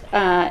friendships.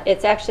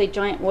 It's actually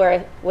joint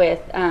work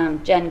with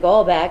Jen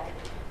Goldbeck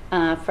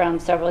from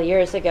several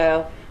years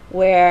ago,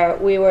 where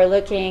we were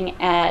looking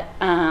at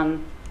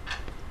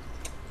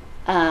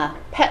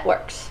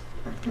PetWorks.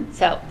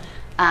 So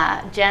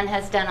Jen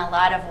has done a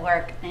lot of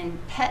work in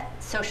pet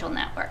social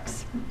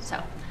networks.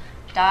 So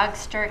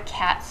Dogster,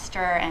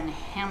 Catster, and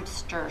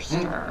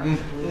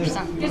Hamsterster, or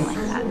something like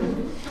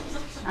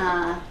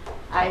that.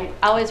 I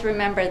always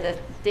remember the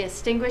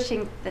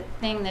distinguishing the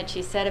thing that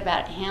she said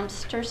about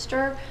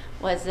Hamsterster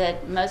was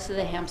that most of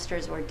the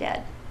hamsters were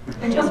dead.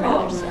 Which is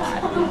rather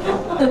sad.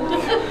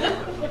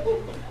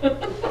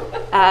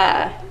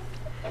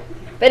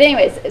 But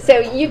anyways, so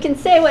you can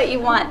say what you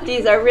want.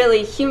 These are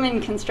really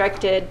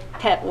human-constructed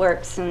pet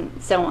works and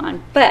so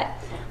on. But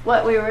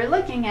what we were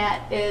looking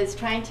at is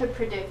trying to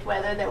predict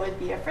whether there would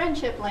be a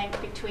friendship link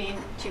between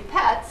two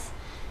pets.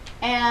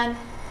 And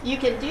you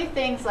can do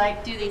things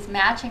like do these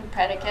matching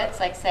predicates,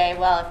 like say,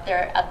 well, if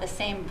they're of the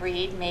same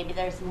breed, maybe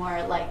there's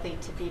more likely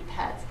to be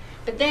pets.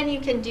 But then you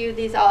can do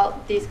these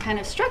kind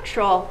of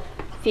structural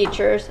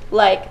features,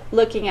 like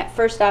looking at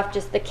first off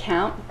just the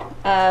count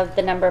of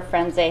the number of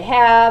friends they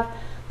have,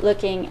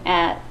 looking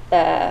at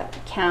the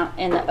count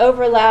in the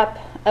overlap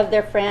of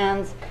their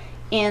friends.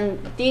 In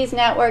these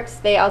networks,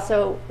 they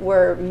also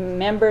were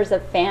members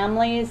of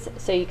families,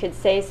 so you could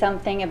say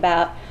something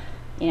about,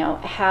 you know,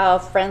 how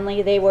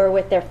friendly they were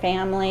with their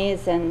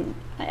families and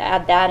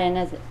add that in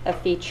as a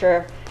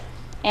feature.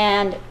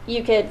 And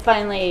you could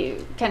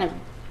finally kind of,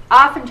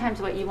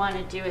 oftentimes what you want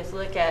to do is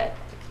look at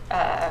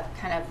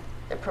kind of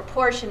the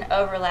proportion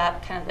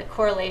overlap, kind of the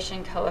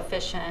correlation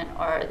coefficient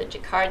or the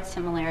Jacquard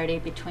similarity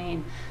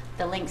between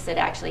the links that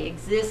actually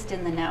exist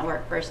in the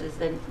network versus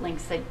the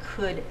links that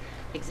could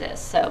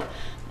exist. So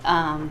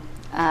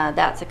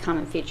that's a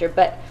common feature.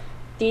 But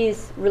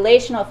these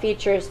relational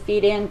features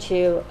feed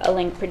into a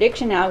link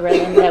prediction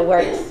algorithm that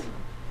works,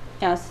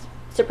 you know,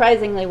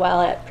 surprisingly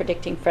well at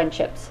predicting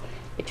friendships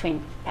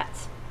between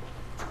pets.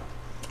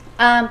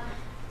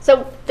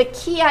 So the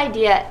key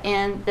idea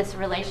in this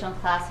relational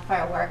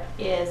classifier work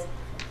is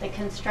the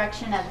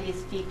construction of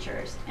these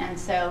features. And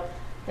so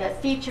the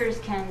features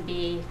can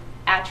be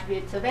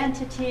attributes of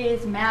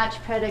entities,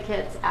 match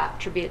predicates,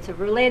 attributes of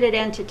related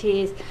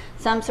entities,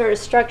 some sort of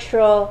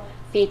structural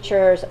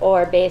features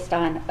or based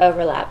on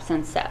overlaps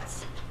and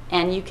sets.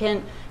 And you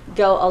can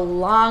go a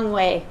long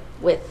way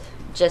with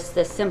just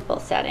this simple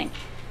setting.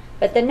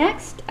 But the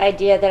next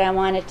idea that I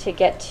wanted to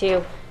get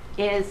to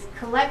is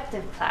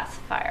collective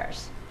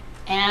classifiers.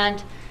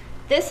 And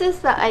this is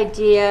the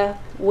idea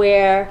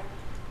where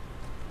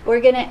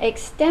we're going to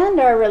extend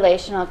our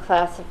relational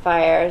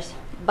classifiers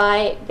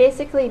by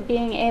basically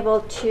being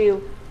able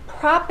to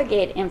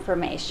propagate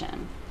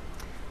information.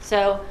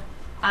 So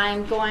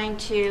I'm going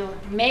to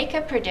make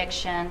a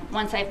prediction.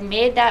 Once I've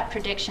made that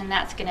prediction,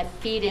 that's going to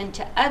feed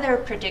into other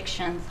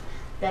predictions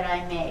that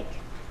I make.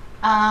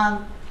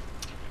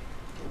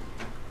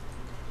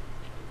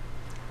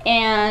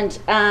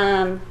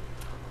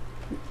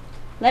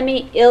 Let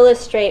me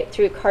illustrate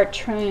through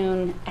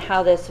cartoon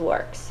how this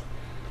works.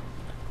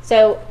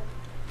 So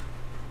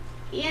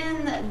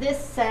in this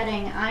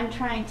setting, I'm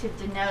trying to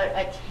denote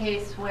a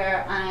case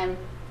where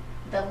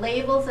the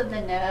labels of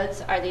the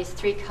nodes are these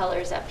three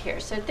colors up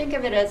here. So think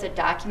of it as a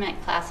document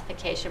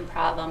classification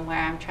problem where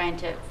I'm trying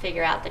to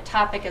figure out the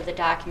topic of the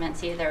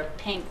documents, either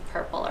pink,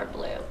 purple, or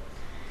blue.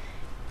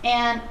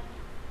 And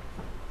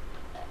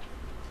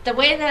the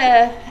way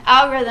the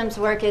algorithms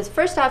work is,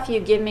 first off, you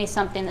give me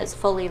something that's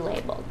fully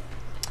labeled.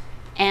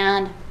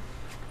 And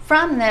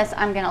from this,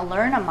 I'm going to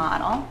learn a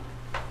model,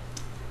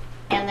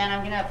 and then I'm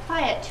going to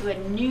apply it to a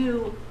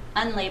new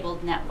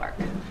unlabeled network.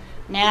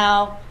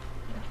 Now,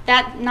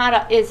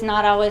 that is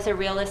not always a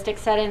realistic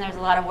setting. There's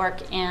a lot of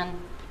work in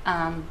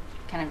kind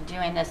of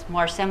doing this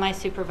more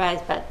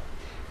semi-supervised, but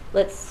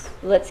let's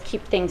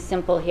keep things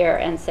simple here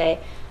and say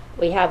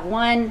we have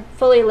one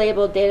fully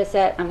labeled data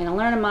set. I'm going to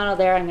learn a model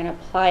there. I'm going to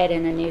apply it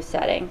in a new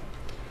setting.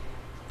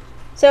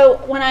 So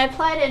when I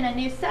apply it in a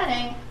new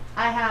setting,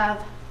 I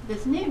have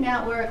this new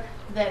network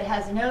that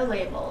has no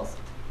labels.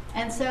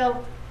 And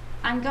so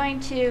I'm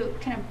going to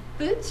kind of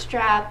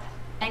bootstrap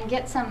and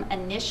get some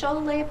initial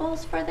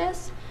labels for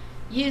this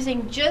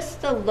using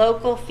just the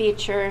local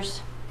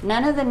features,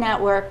 none of the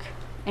network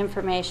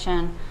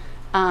information,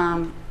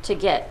 to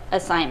get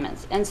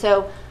assignments. And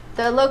so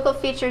the local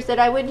features that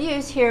I would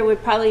use here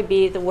would probably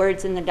be the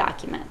words in the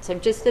document. So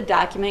just the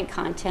document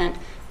content,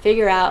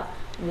 figure out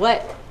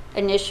what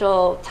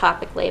initial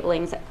topic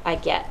labelings I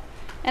get.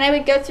 And I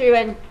would go through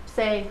and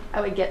say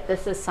I would get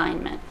this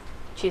assignment,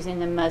 choosing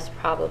the most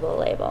probable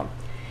label.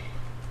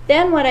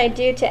 Then what I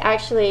do to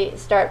actually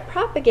start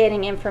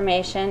propagating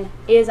information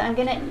is I'm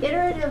going to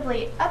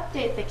iteratively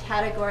update the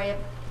category of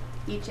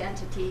each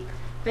entity,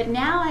 but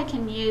now I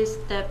can use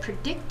the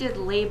predicted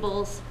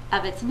labels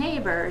of its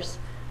neighbors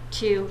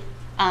to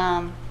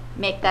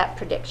make that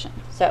prediction.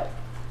 So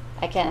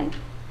I can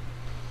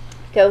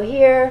go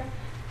here.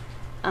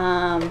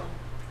 Again,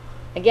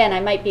 I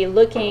might be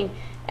looking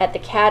at the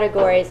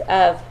categories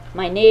of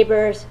my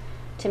neighbors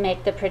to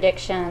make the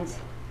predictions,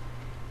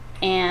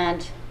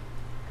 and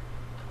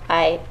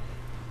I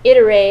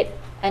iterate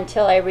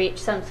until I reach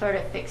some sort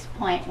of fixed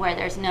point where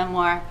there's no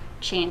more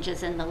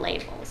changes in the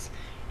labels.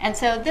 And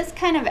so this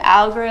kind of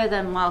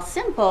algorithm, while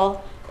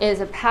simple,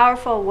 is a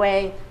powerful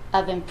way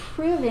of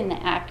improving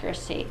the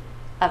accuracy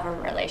of a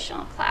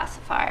relational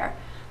classifier,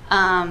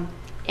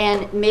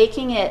 and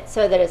making it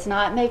so that it's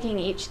not making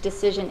each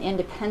decision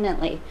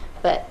independently,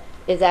 but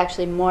is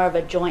actually more of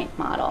a joint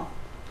model.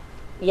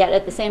 Yet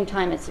at the same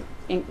time, it's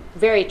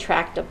very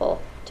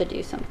tractable to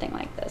do something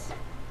like this.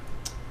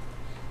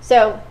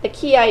 So the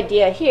key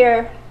idea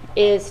here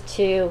is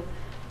to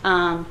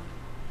have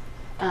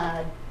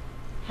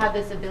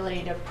this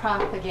ability to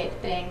propagate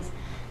things.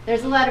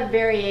 There's a lot of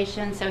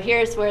variation. So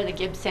here's where the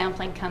Gibbs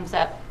sampling comes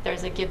up.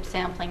 There's a Gibbs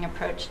sampling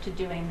approach to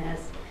doing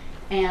this.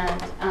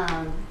 And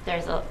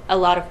there's a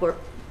lot of work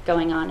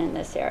going on in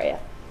this area.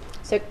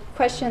 So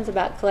questions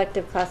about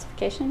collective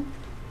classification?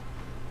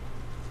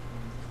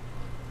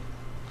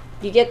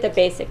 You get the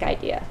basic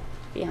idea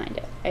behind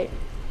it, right?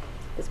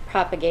 This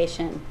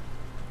propagation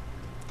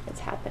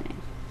that's happening.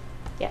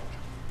 Yeah?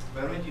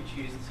 When would you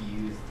choose to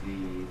use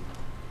the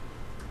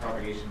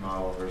propagation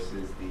model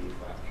versus the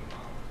flattening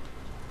model?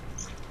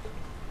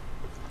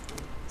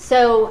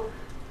 So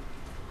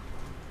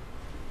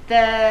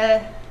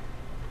the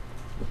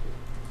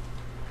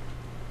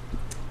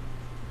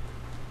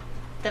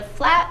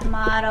flat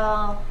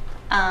model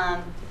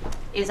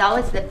is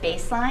always the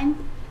baseline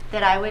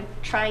that I would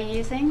try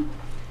using.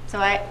 So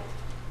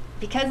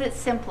because it's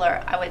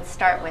simpler, I would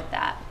start with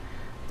that.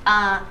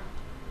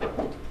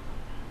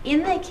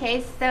 In the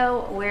case,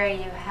 though, where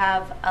you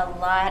have a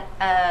lot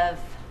of,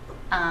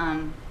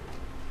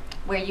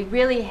 where you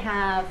really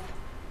have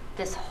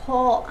this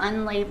whole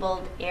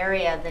unlabeled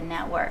area of the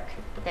network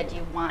that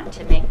you want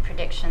to make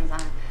predictions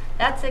on,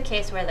 that's the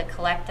case where the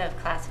collective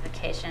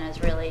classification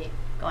is really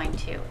going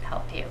to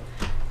help you.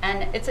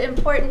 And it's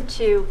important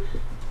to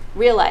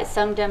realize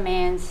some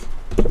domains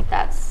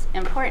that's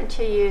important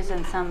to use,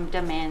 and some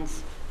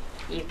domains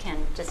you can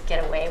just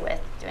get away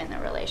with doing the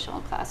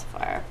relational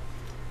classifier.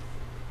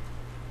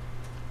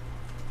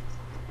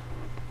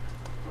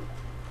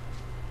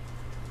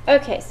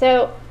 Okay,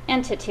 so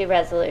entity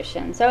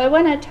resolution. So I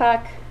want to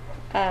talk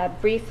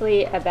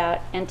briefly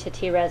about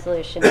entity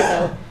resolution.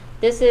 So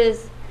this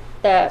is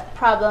the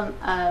problem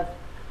of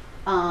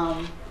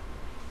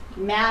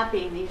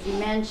mapping these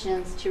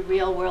mentions to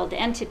real-world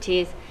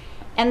entities.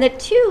 And the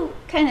two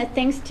kind of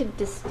things to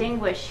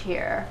distinguish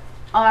here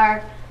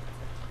are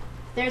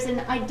there's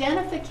an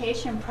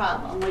identification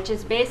problem, which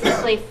is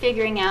basically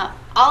figuring out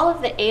all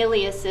of the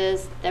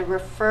aliases that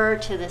refer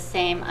to the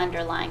same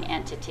underlying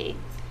entity.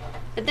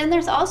 But then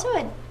there's also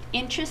an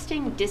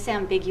interesting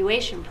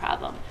disambiguation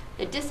problem.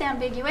 The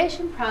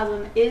disambiguation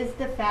problem is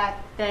the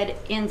fact that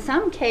in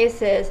some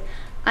cases,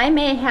 I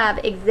may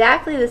have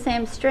exactly the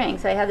same string.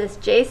 So I have this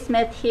J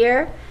Smith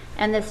here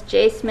and this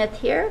J Smith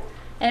here.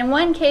 And in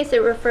one case,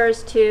 it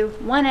refers to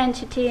one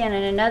entity, and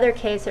in another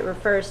case, it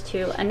refers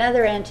to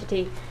another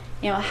entity.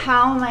 You know,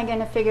 how am I going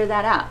to figure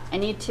that out? I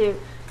need to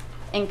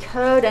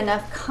encode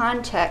enough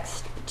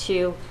context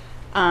to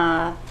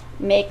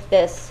make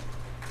this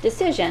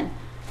decision.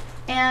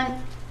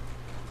 And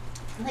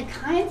the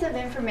kinds of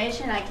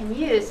information I can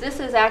use, this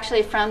is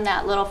actually from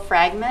that little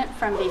fragment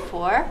from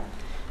before,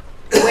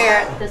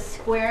 where the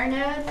square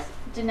nodes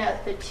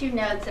denote the two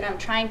nodes that I'm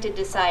trying to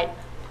decide,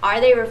 are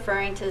they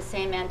referring to the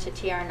same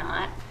entity or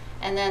not?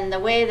 And then the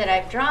way that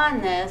I've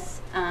drawn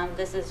this,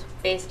 this is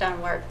based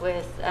on work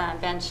with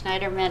Ben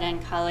Schneiderman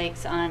and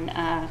colleagues on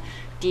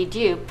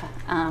dedupe.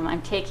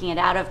 I'm taking it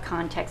out of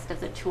context of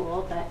the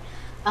tool, but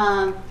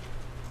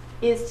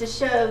is to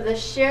show the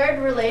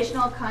shared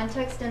relational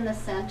context in the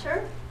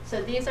center.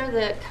 So these are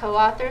the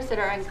co-authors that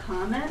are in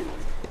common.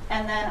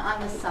 And then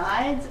on the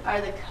sides are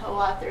the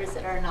co-authors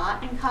that are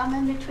not in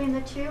common between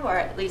the two, or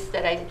at least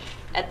that I,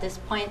 at this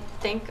point,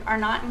 think are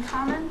not in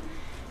common.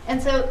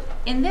 And so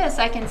in this,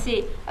 I can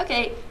see,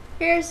 okay,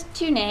 here's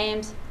two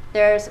names.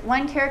 There's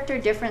one character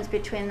difference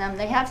between them.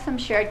 They have some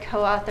shared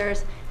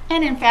co-authors.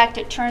 And in fact,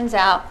 it turns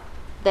out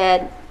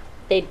that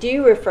they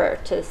do refer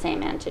to the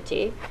same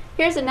entity.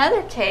 Here's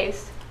another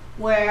case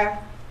where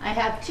I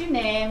have two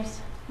names,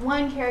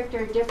 one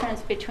character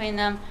difference between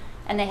them,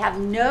 and they have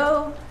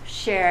no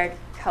shared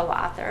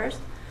co-authors.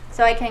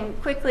 So I can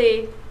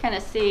quickly kind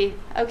of see,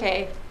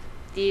 okay,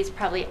 these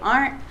probably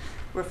aren't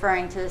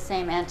referring to the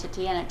same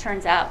entity, and it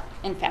turns out,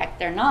 in fact,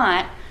 they're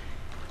not.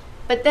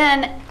 But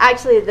then,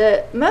 actually,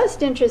 the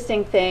most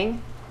interesting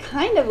thing,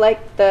 kind of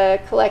like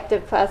the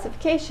collective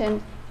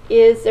classification,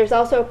 is there's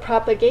also a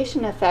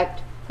propagation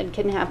effect that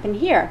can happen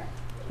here,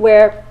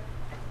 where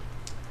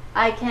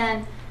I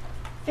can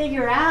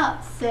figure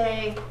out,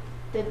 say,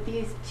 that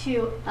these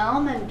two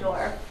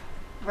Elmendorf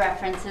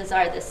references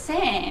are the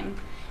same,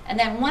 and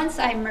then once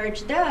I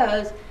merge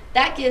those,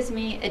 that gives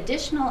me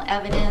additional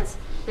evidence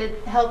that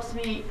helps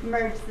me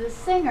merge the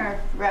Singer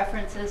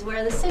references,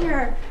 where the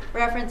Singer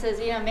references,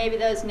 you know, maybe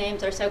those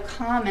names are so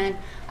common,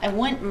 I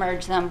wouldn't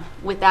merge them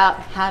without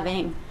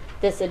having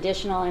this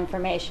additional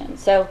information.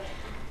 So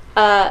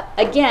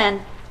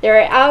again,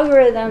 there are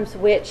algorithms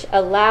which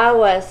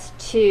allow us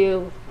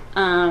to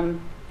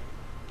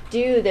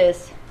do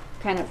this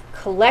kind of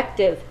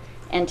collective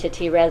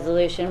entity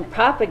resolution,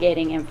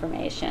 propagating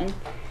information.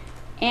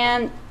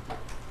 And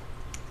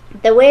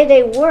the way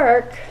they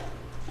work,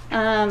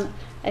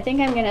 I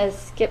think I'm going to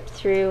skip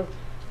through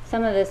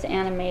some of this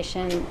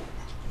animation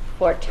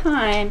for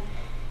time,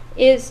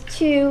 is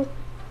to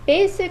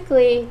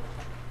basically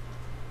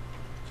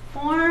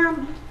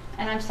form,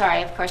 and I'm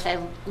sorry, of course, I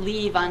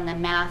leave on the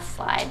math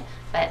slide,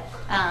 but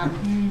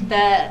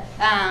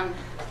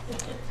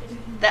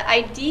the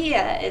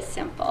idea is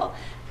simple.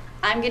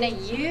 I'm going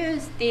to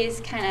use these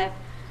kind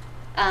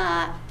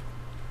of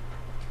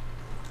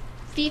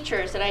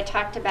features that I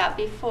talked about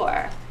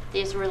before,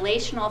 these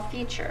relational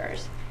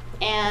features,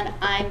 and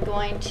I'm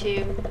going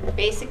to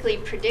basically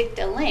predict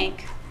a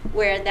link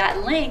where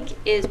that link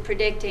is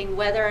predicting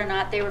whether or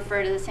not they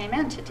refer to the same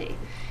entity.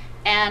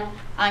 And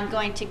I'm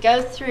going to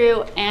go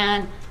through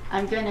and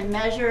I'm going to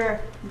measure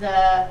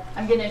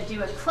I'm going to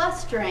do a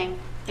clustering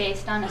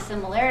based on a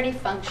similarity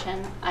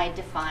function I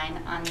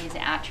define on these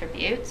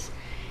attributes.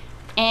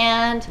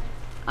 And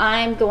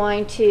I'm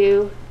going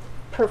to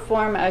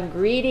perform a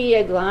greedy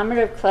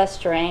agglomerative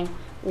clustering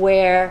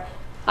where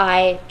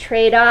I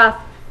trade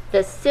off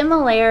the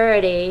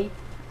similarity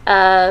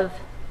of,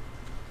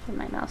 where'd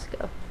my mouse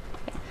go?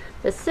 Okay.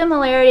 The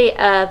similarity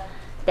of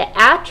the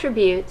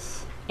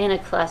attributes in a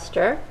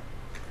cluster,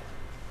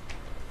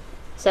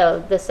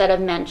 so the set of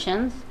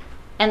mentions,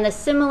 and the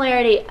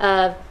similarity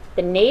of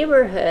the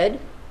neighborhood,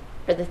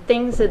 or the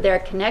things that they're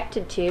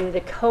connected to,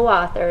 the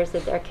co-authors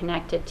that they're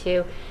connected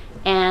to,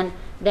 and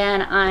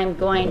then I'm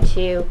going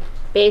to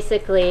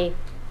basically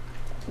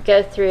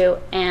go through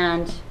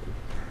and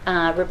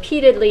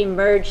repeatedly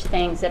merge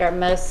things that are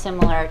most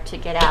similar to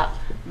get out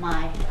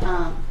my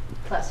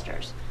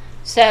clusters.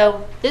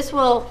 So this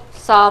will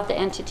solve the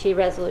entity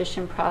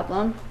resolution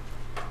problem.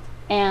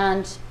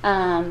 And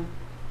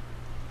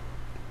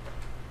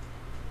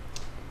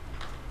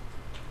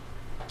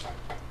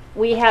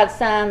we have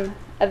some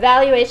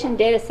evaluation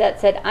data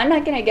sets that I'm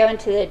not going to go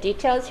into the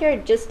details here,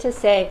 just to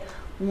say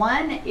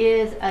one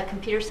is a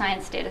computer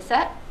science data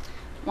set,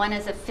 one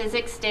is a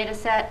physics data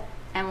set,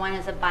 and one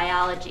is a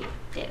biology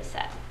data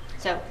set.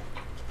 So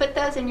put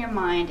those in your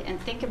mind and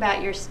think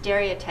about your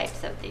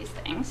stereotypes of these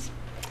things.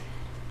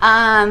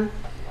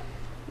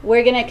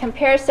 We're going to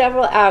compare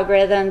several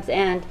algorithms,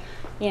 and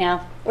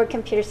we're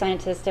computer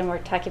scientists and we're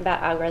talking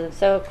about algorithms.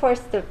 So of course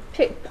the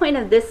point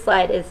of this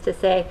slide is to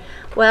say,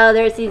 well,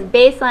 there's these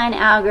baseline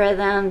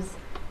algorithms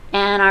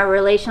and our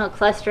relational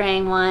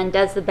clustering one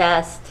does the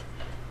best.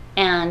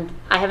 And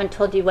I haven't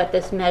told you what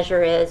this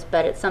measure is,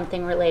 but it's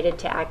something related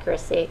to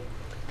accuracy.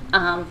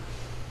 So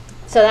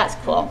that's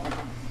cool.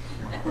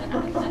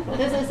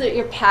 This is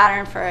your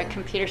pattern for a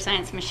computer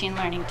science machine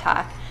learning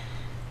talk.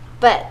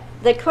 But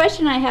the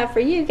question I have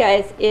for you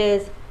guys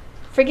is,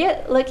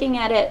 forget looking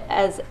at it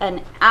as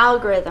an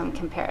algorithm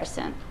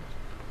comparison.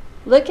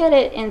 Look at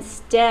it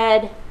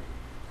instead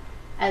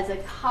as a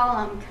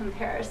column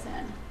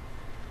comparison.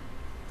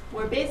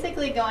 We're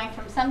basically going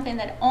from something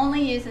that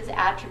only uses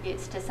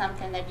attributes to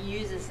something that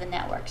uses the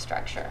network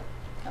structure,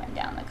 going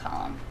down the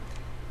column.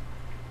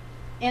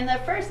 In the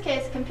first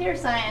case, computer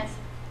science,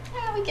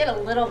 we get a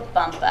little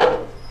bump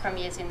up from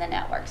using the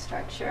network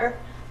structure.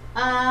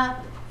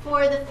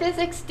 For the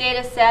physics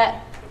data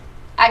set,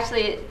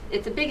 actually,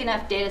 it's a big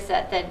enough data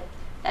set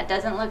that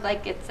doesn't look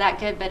like it's that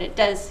good, but it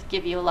does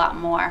give you a lot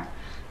more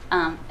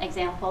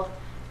examples.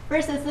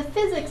 Versus the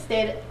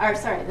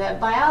the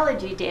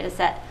biology data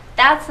set,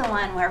 that's the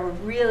one where we're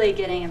really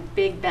getting a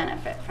big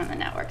benefit from the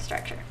network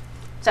structure.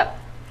 So,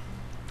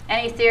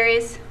 any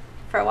theories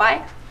for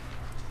why?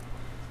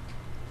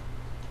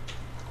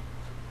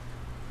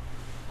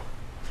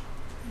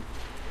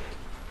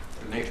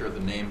 The nature of the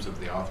names of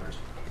the authors.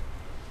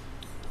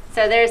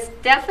 So there's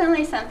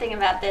definitely something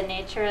about the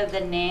nature of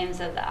the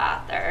names of the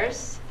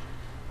authors.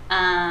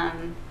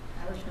 And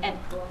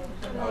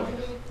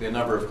The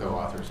number of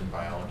co-authors in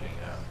biology,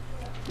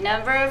 yeah.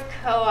 Number of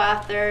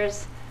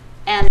co-authors,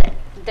 and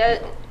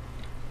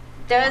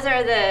those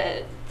are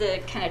the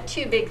kind of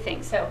two big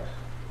things. So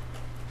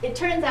it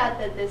turns out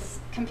that this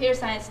computer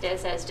science data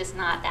set is just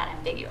not that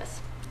ambiguous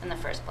in the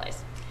first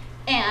place.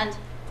 And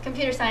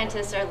computer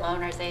scientists are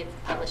loners. They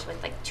publish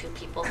with like 2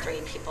 people,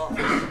 3 people.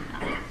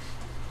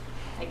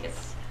 I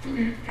guess.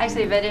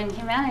 Actually, but in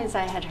humanities,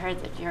 I had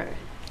heard that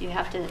you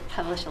have to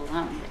publish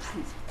alone, which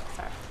seems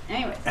bizarre.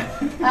 Anyways,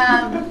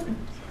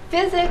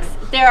 physics,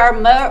 there are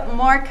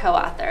more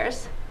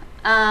co-authors,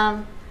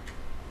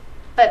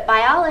 but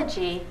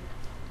biology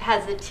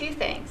has the 2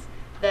 things.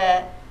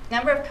 The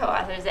number of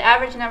co-authors, the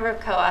average number of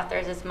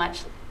co-authors is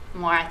much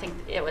more. I think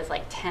it was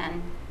like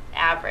 10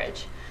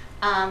 average.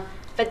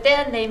 But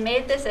then they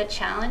made this a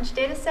challenge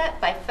data set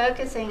by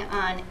focusing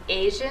on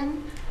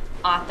Asian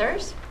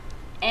authors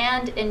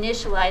and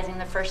initializing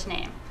the first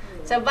name.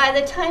 So by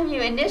the time you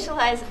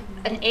initialize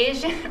an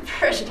Asian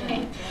first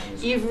name,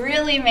 you've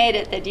really made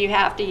it that you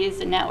have to use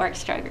the network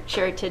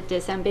structure to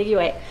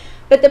disambiguate.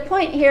 But the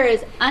point here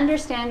is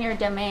understand your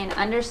domain,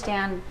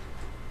 understand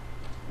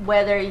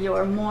whether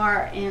you're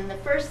more in the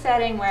first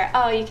setting where,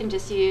 you can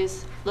just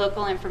use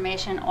local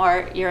information,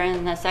 or you're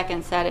in the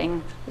second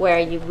setting where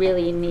you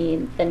really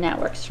need the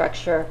network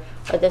structure,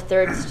 or the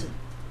third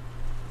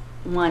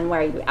one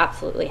where you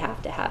absolutely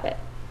have to have it.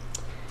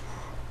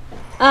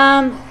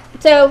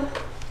 So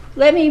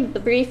let me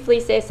briefly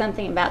say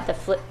something about the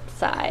flip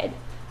side.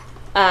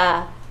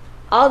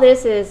 All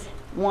this is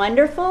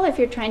wonderful if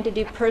you're trying to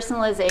do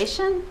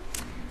personalization.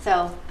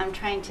 So I'm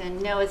trying to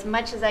know as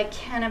much as I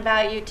can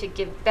about you to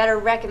give better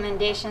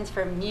recommendations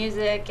for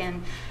music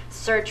and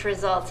search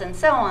results and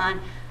so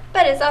on.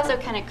 But it's also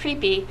kind of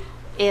creepy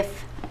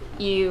if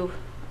you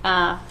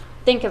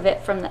think of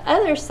it from the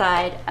other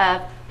side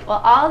of,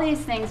 well, all these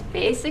things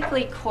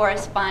basically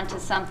correspond to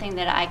something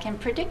that I can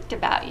predict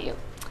about you.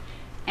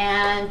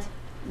 And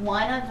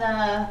one of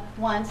the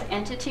ones,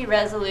 entity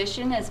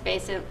resolution, is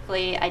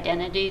basically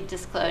identity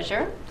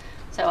disclosure.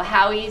 So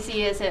how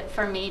easy is it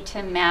for me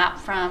to map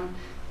from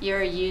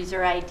your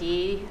user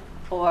ID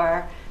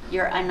or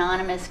your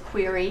anonymous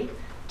query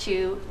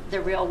to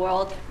the real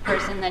world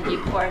person that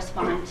you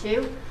correspond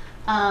to?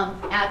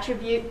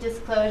 Attribute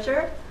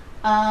disclosure.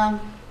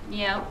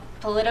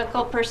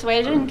 Political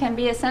persuasion can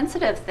be a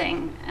sensitive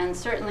thing, and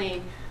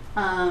certainly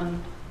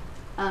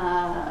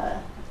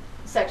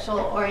sexual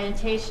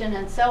orientation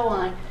and so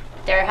on.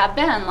 There have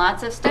been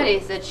lots of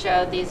studies that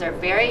show these are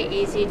very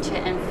easy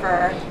to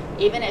infer,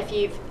 even if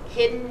you've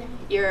hidden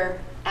your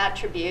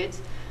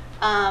attributes.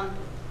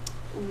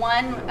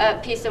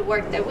 One piece of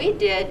work that we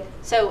did,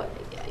 so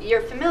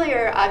you're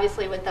familiar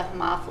obviously with the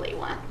homophily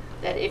one,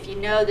 that if you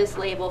know this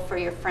label for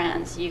your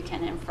friends, you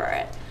can infer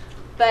it.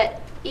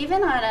 But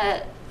even on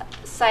a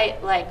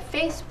site like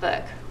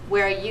Facebook,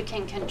 where you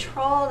can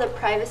control the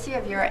privacy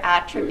of your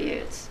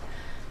attributes,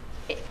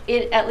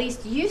 it at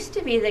least used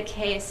to be the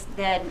case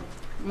that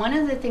one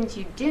of the things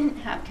you didn't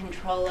have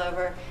control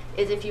over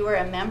is if you were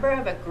a member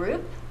of a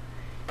group,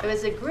 it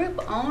was a group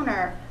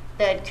owner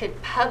that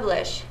could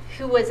publish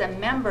who was a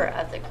member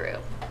of the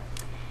group.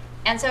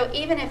 And so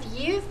even if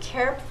you've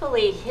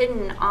carefully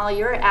hidden all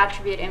your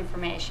attribute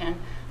information,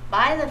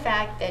 by the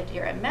fact that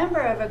you're a member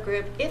of a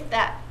group, if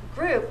that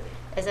group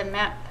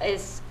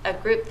is a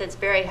group that's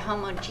very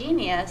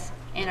homogeneous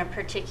in a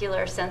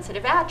particular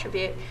sensitive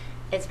attribute,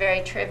 it's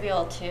very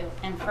trivial to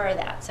infer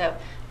that. So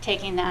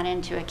taking that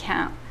into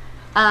account.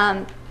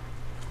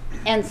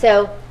 And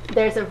so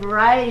there's a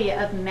variety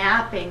of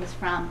mappings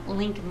from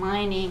link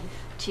mining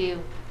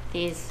to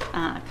these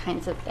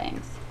kinds of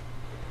things.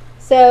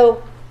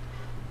 So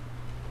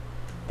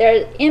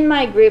there, in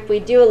my group, we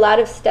do a lot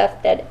of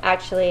stuff that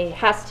actually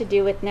has to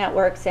do with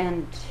networks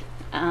and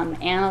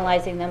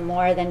analyzing them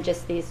more than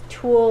just these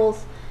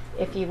tools.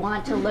 If you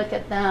want to look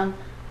at them,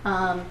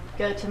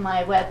 go to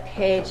my web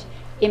page.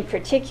 In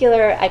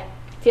particular, I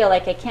feel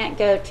like I can't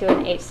go to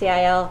an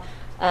HCIL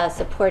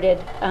supported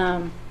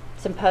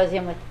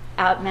symposium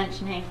without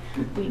mentioning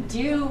we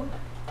do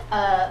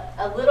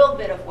a little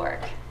bit of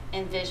work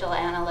in visual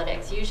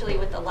analytics, usually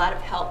with a lot of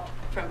help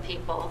from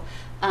people.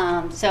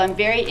 So I'm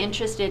very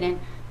interested in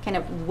kind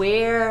of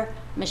where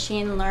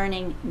machine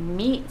learning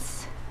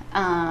meets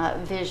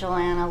visual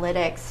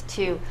analytics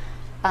to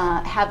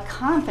have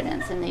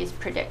confidence in these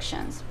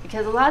predictions,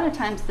 because a lot of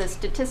times the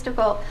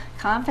statistical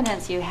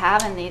confidence you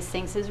have in these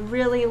things is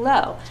really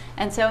low.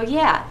 And so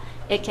yeah,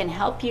 it can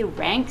help you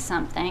rank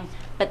something,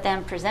 but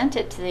then present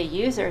it to the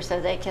user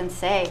so they can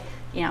say,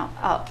 you know,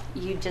 oh,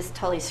 you just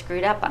totally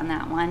screwed up on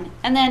that one,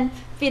 and then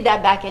feed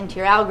that back into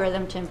your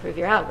algorithm to improve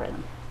your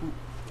algorithm.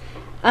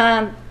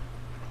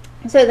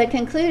 So the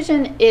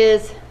conclusion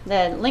is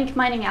that link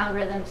mining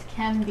algorithms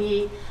can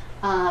be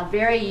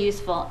very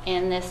useful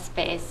in this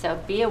space, so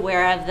be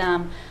aware of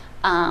them.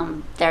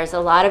 There's a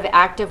lot of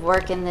active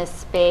work in this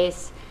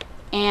space,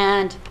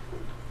 and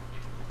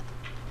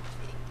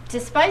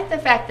despite the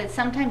fact that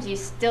sometimes you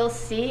still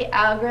see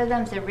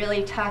algorithms that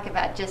really talk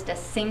about just a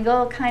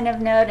single kind of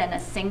node and a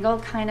single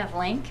kind of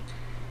link,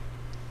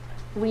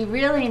 we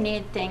really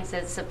need things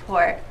that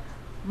support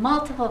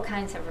multiple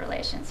kinds of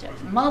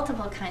relationships,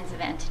 multiple kinds of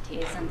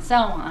entities, and so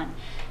on.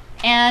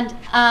 And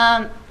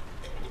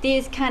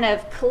these kind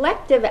of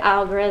collective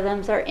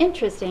algorithms are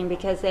interesting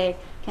because they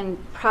can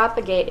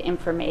propagate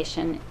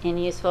information in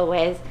useful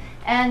ways.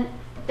 And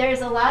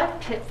there's a lot of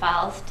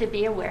pitfalls to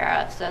be aware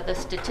of. So the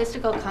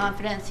statistical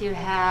confidence you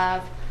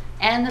have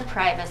and the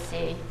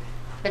privacy,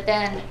 but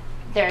then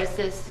there's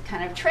this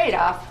kind of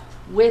trade-off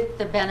with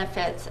the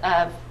benefits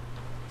of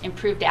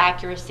improved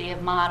accuracy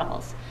of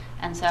models.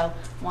 And so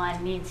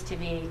one needs to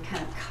be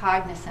kind of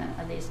cognizant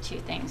of these two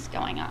things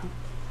going on.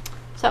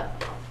 So,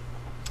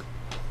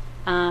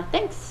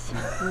 thanks.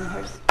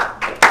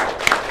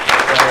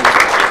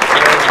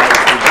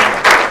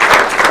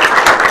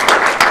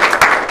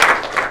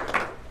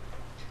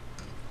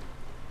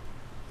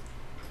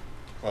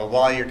 Well,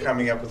 while you're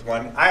coming up with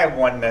one, I have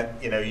one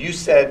that, you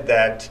said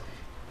that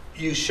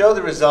you show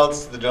the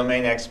results to the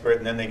domain expert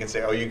and then they can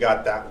say, oh, you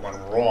got that one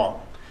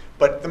wrong.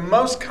 But the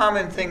most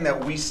common thing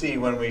that we see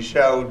when we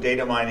show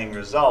data mining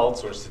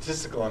results or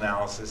statistical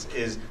analysis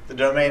is the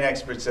domain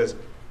expert says,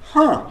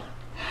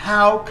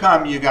 how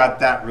come you got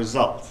that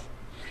result?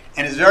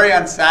 And it's very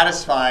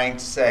unsatisfying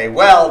to say,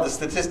 well, the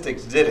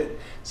statistics did it.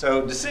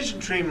 So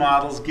decision tree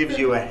models give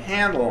you a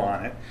handle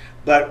on it,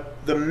 but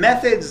the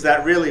methods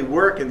that really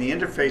work and the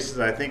interfaces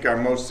that I think are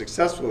most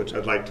successful, which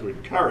I'd like to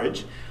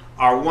encourage,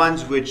 are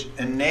ones which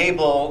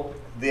enable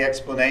the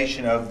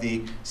explanation of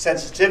the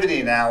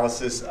sensitivity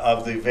analysis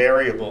of the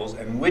variables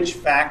and which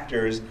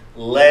factors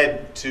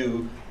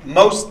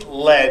most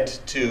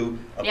led to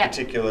a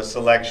particular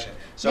selection.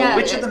 So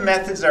which of the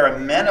methods are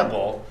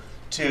amenable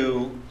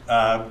to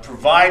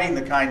providing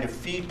the kind of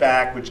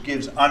feedback which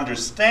gives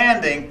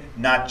understanding,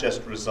 not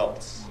just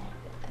results?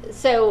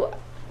 So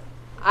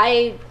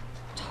I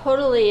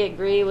totally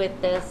agree with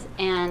this,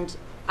 and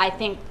I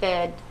think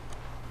that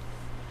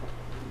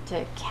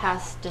to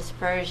cast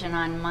dispersion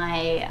on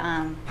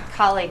my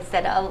colleagues,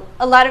 that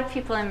a lot of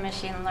people in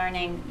machine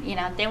learning,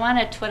 they want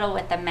to twiddle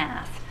with the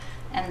math,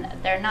 and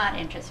they're not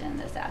interested in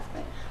this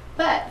aspect.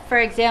 But for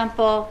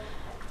example,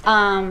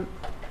 and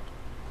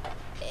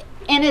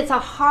it's a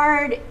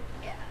hard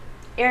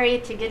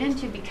area to get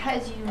into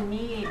because you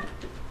need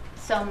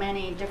so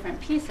many different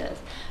pieces.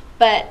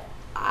 But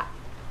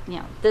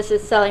this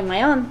is selling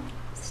my own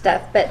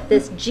stuff, but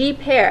this G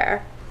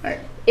pair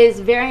is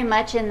very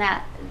much in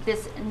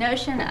this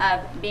notion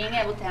of being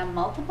able to have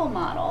multiple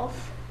models,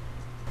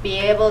 be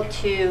able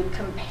to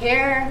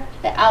compare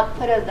the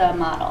output of the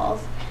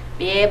models,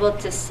 be able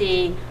to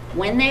see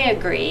when they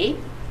agree,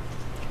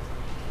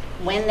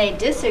 when they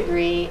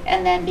disagree,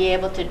 and then be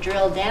able to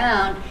drill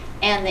down.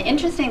 And the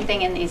interesting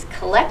thing in these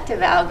collective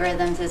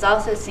algorithms is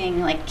also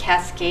seeing like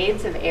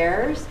cascades of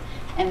errors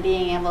and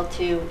being able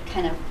to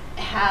kind of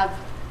have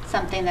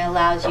something that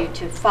allows you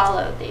to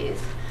follow these.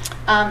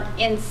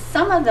 In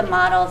some of the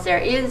models, there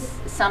is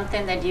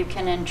something that you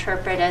can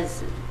interpret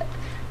as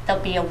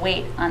there'll be a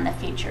weight on the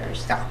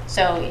features.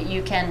 So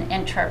you can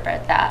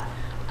interpret that.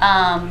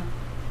 And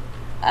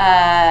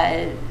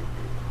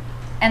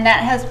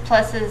that has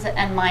pluses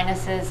and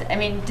minuses. I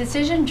mean,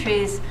 decision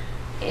trees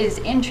is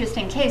an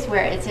interesting case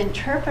where it's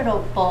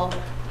interpretable,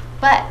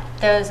 but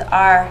those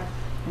are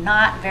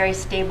not very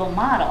stable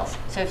models.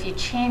 So if you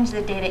change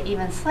the data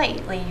even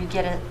slightly, you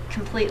get a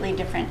completely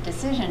different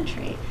decision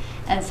tree.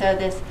 And so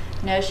this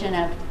notion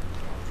of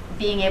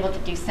being able to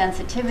do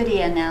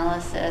sensitivity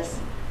analysis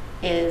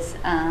is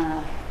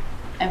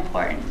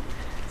important.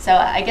 So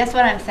I guess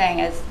what I'm saying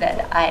is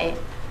that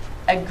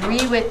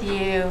agree with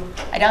you.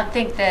 I don't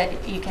think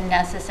that you can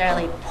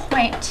necessarily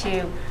point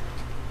to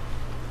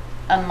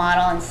a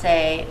model and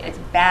say it's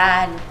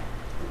bad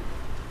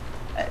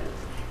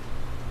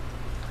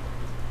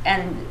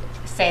and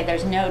say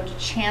there's no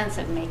chance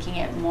of making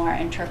it more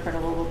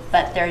interpretable,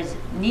 but there's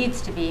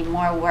needs to be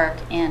more work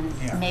in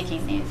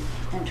making these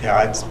interpretable.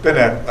 Yeah, it's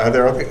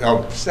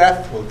been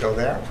Seth will go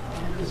there.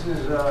 This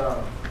is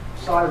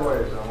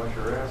sideways on what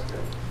you're asking.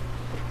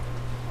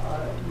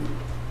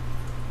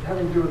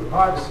 Having to do with the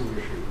privacy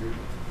issue, your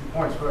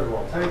point's very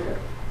well taken.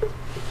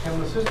 Can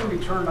the system be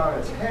turned on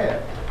its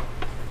head?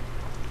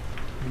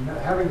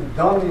 Having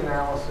done the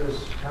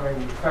analysis,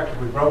 having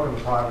effectively broken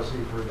the privacy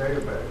for a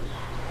database,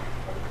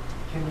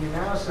 can you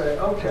now say,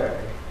 okay,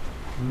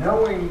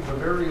 knowing the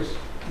various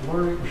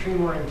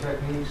machine learning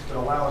techniques that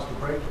allow us to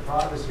break the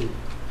privacy,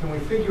 can we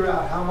figure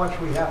out how much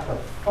we have to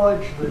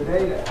fudge the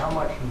data, how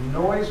much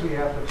noise we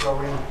have to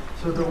throw in,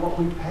 so that what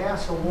we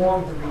pass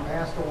along can be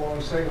passed along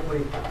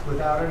safely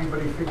without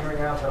anybody figuring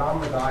out that I'm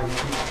the guy who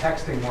keeps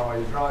texting while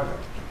he's driving?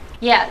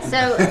 Yeah,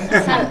 so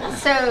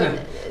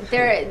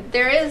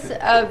there is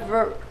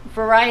a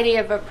variety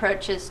of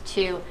approaches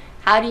to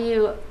how do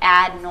you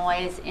add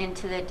noise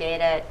into the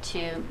data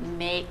to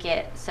make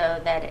it so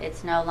that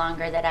it's no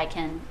longer that I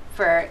can,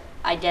 for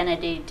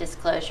identity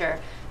disclosure,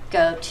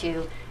 go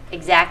to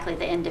exactly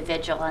the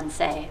individual and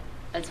say,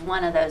 it's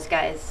one of those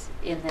guys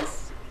in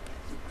this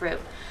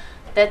group.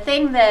 The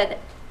thing that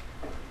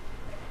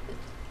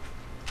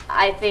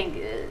I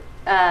think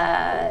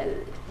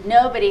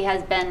nobody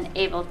has been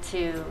able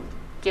to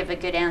give a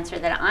good answer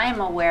that I'm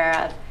aware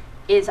of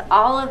is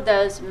all of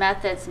those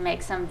methods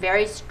make some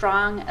very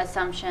strong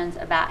assumptions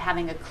about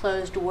having a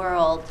closed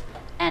world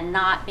and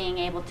not being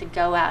able to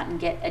go out and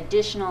get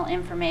additional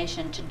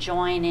information to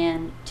join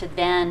in to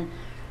then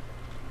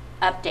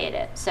update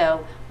it.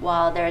 So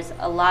while there's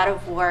a lot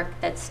of work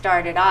that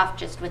started off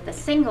just with a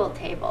single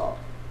table,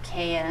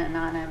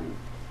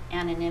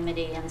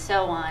 anonymity and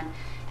so on,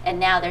 and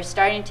now there's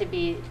starting to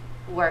be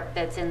work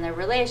that's in the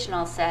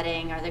relational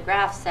setting or the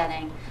graph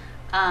setting,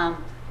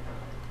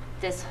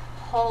 this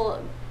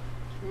whole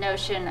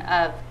notion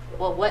of,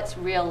 well, what's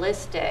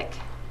realistic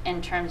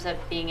in terms of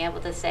being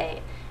able to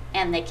say,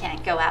 and they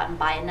can't go out and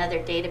buy another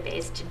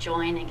database to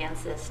join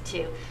against this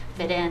to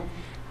fit in.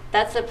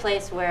 That's a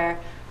place where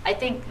I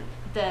think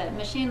the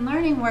machine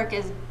learning work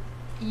is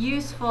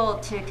useful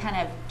to kind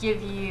of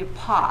give you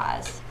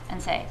pause and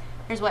say,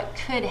 here's what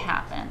could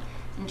happen.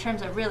 In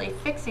terms of really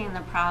fixing the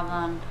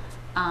problem,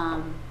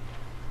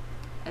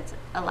 it's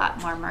a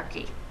lot more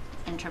murky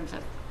in terms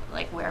of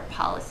like where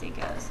policy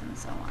goes and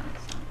so on.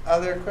 So.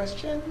 Other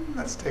question?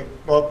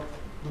 We'll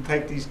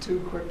take these two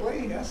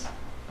quickly, yes?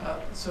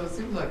 So it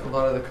seems like a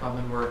lot of the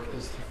common work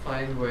is to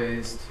find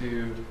ways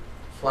to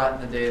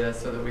flatten the data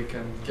so that we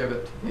can give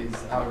it to these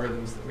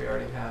algorithms that we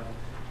already have.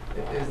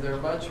 Is there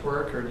much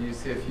work, or do you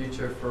see a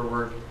future for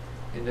work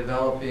in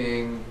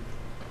developing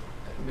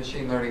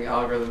machine learning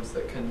algorithms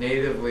that can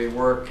natively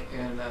work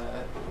in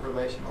a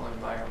relational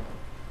environment?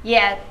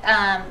 Yeah,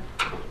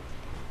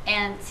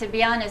 and to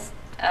be honest,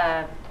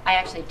 I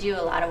actually do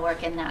a lot of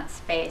work in that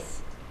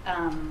space.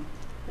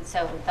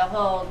 So the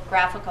whole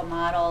graphical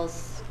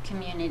models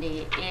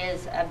community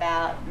is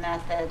about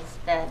methods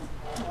that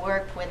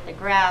work with the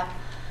graph,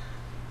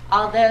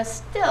 although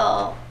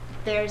still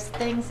there's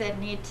things that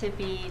need to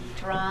be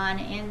drawn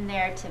in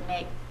there to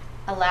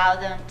allow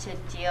them to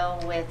deal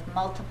with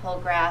multiple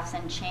graphs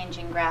and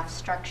changing graph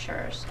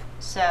structures.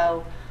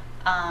 So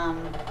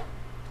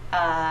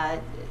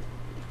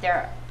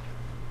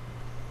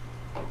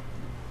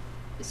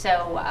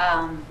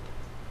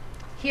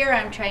here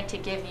I'm trying to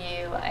give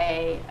you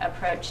a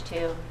approach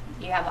to,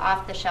 you have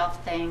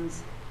off-the-shelf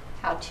things,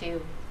 how to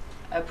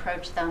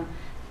approach them.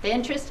 The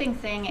interesting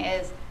thing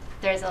is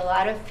there's a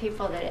lot of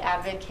people that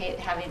advocate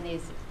having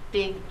these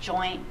big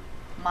joint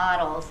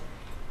models,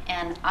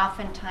 and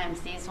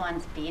oftentimes these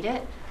ones beat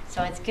it.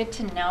 So it's good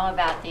to know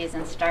about these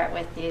and start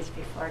with these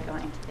before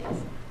going to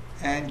these.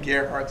 And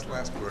Gerhard's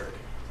last word.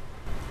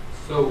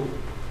 So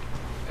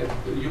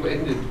you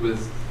ended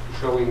with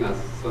showing us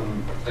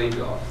some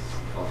trade-offs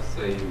of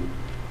saying,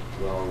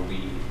 well,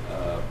 we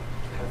have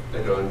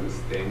better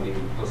understanding,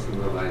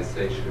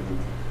 personalization,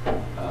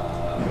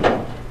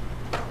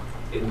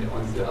 and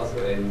on the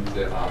other end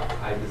there are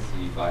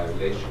privacy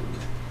violations.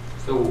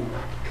 So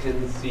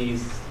can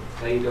these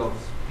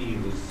trade-offs be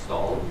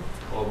resolved,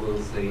 or will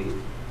they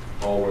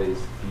always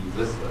be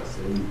with us?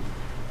 And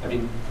I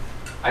mean,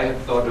 I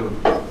have thought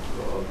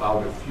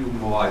about a few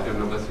more. I don't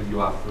know whether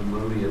you are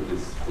familiar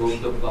with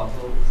filter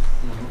bubbles.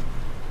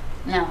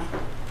 Mm-hmm. No.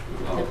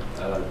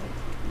 Well,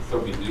 so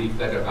we leave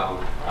that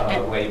around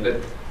away.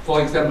 But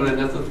for example,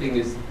 another thing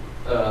is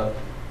to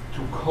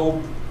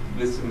cope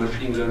with the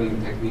machine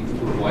learning techniques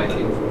to avoid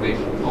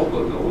information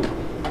overload.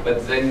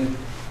 But then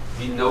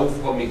we know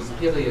from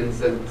experience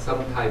that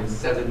sometimes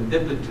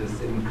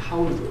serendipitous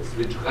encounters,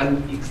 which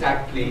run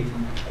exactly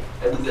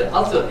at the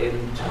other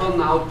end,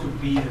 turn out to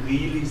be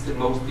really the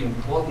most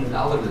important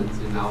elements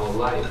in our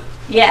life.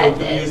 Yeah. So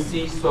do you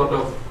see sort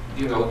of,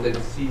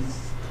 that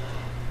these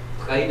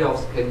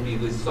trade-offs can be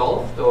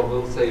resolved, or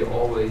will they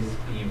always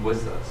be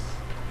with us?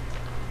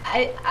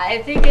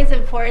 I think it's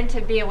important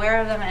to be aware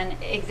of them, and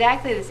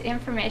exactly this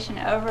information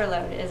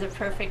overload is a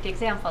perfect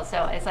example.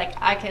 So it's like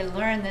I could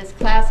learn this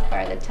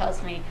classifier that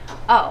tells me,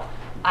 oh,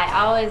 I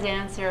always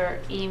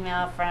answer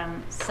email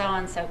from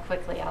so-and-so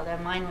quickly, although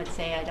mine would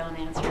say I don't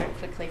answer it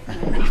quickly from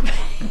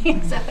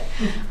anybody. So,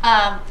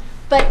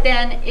 but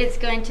then it's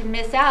going to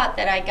miss out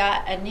that I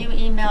got a new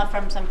email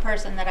from some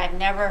person that I've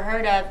never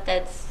heard of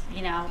that's,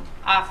 you know,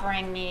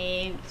 offering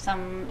me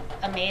some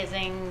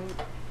amazing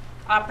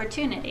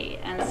opportunity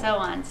and so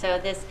on. So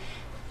this,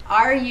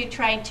 are you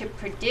trying to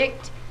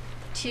predict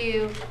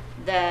to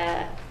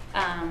the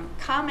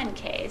common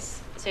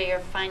case, so you're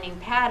finding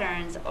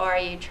patterns, or are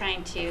you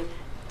trying to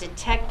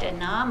detect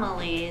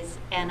anomalies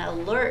and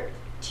alert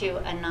to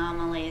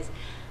anomalies?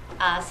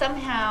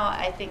 Somehow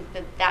I think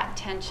that that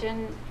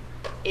tension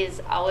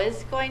is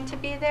always going to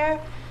be there,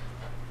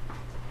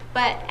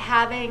 but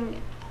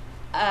having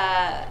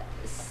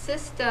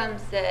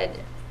systems that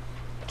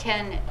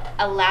can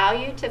allow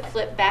you to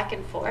flip back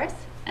and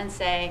forth and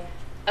say,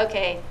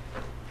 okay,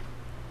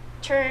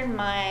 turn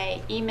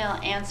my email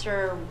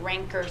answer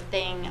ranker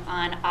thing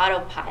on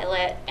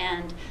autopilot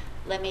and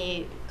let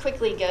me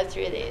quickly go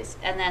through these,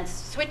 and then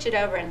switch it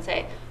over and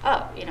say,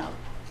 oh, you know,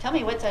 tell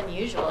me what's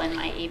unusual in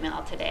my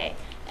email today,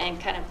 and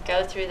kind of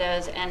go through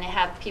those and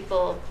have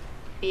people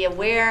be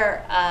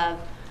aware of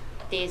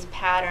these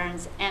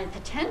patterns and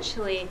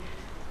potentially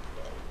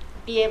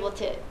be able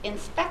to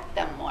inspect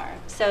them more.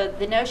 So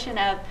the notion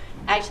of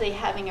actually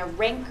having a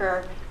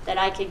ranker that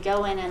I could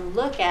go in and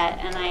look at,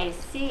 and I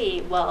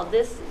see, well,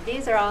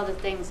 these are all the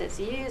things it's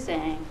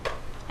using,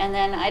 and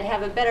then I'd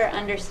have a better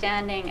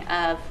understanding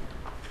of,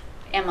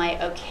 am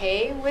I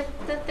okay with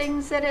the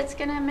things that it's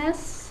going to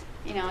miss?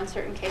 You know, in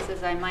certain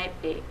cases I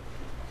might be.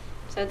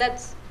 So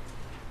that's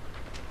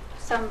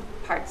some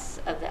parts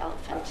of the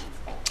elephant.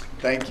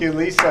 Thank you,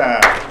 Lisa.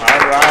 All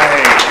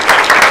right.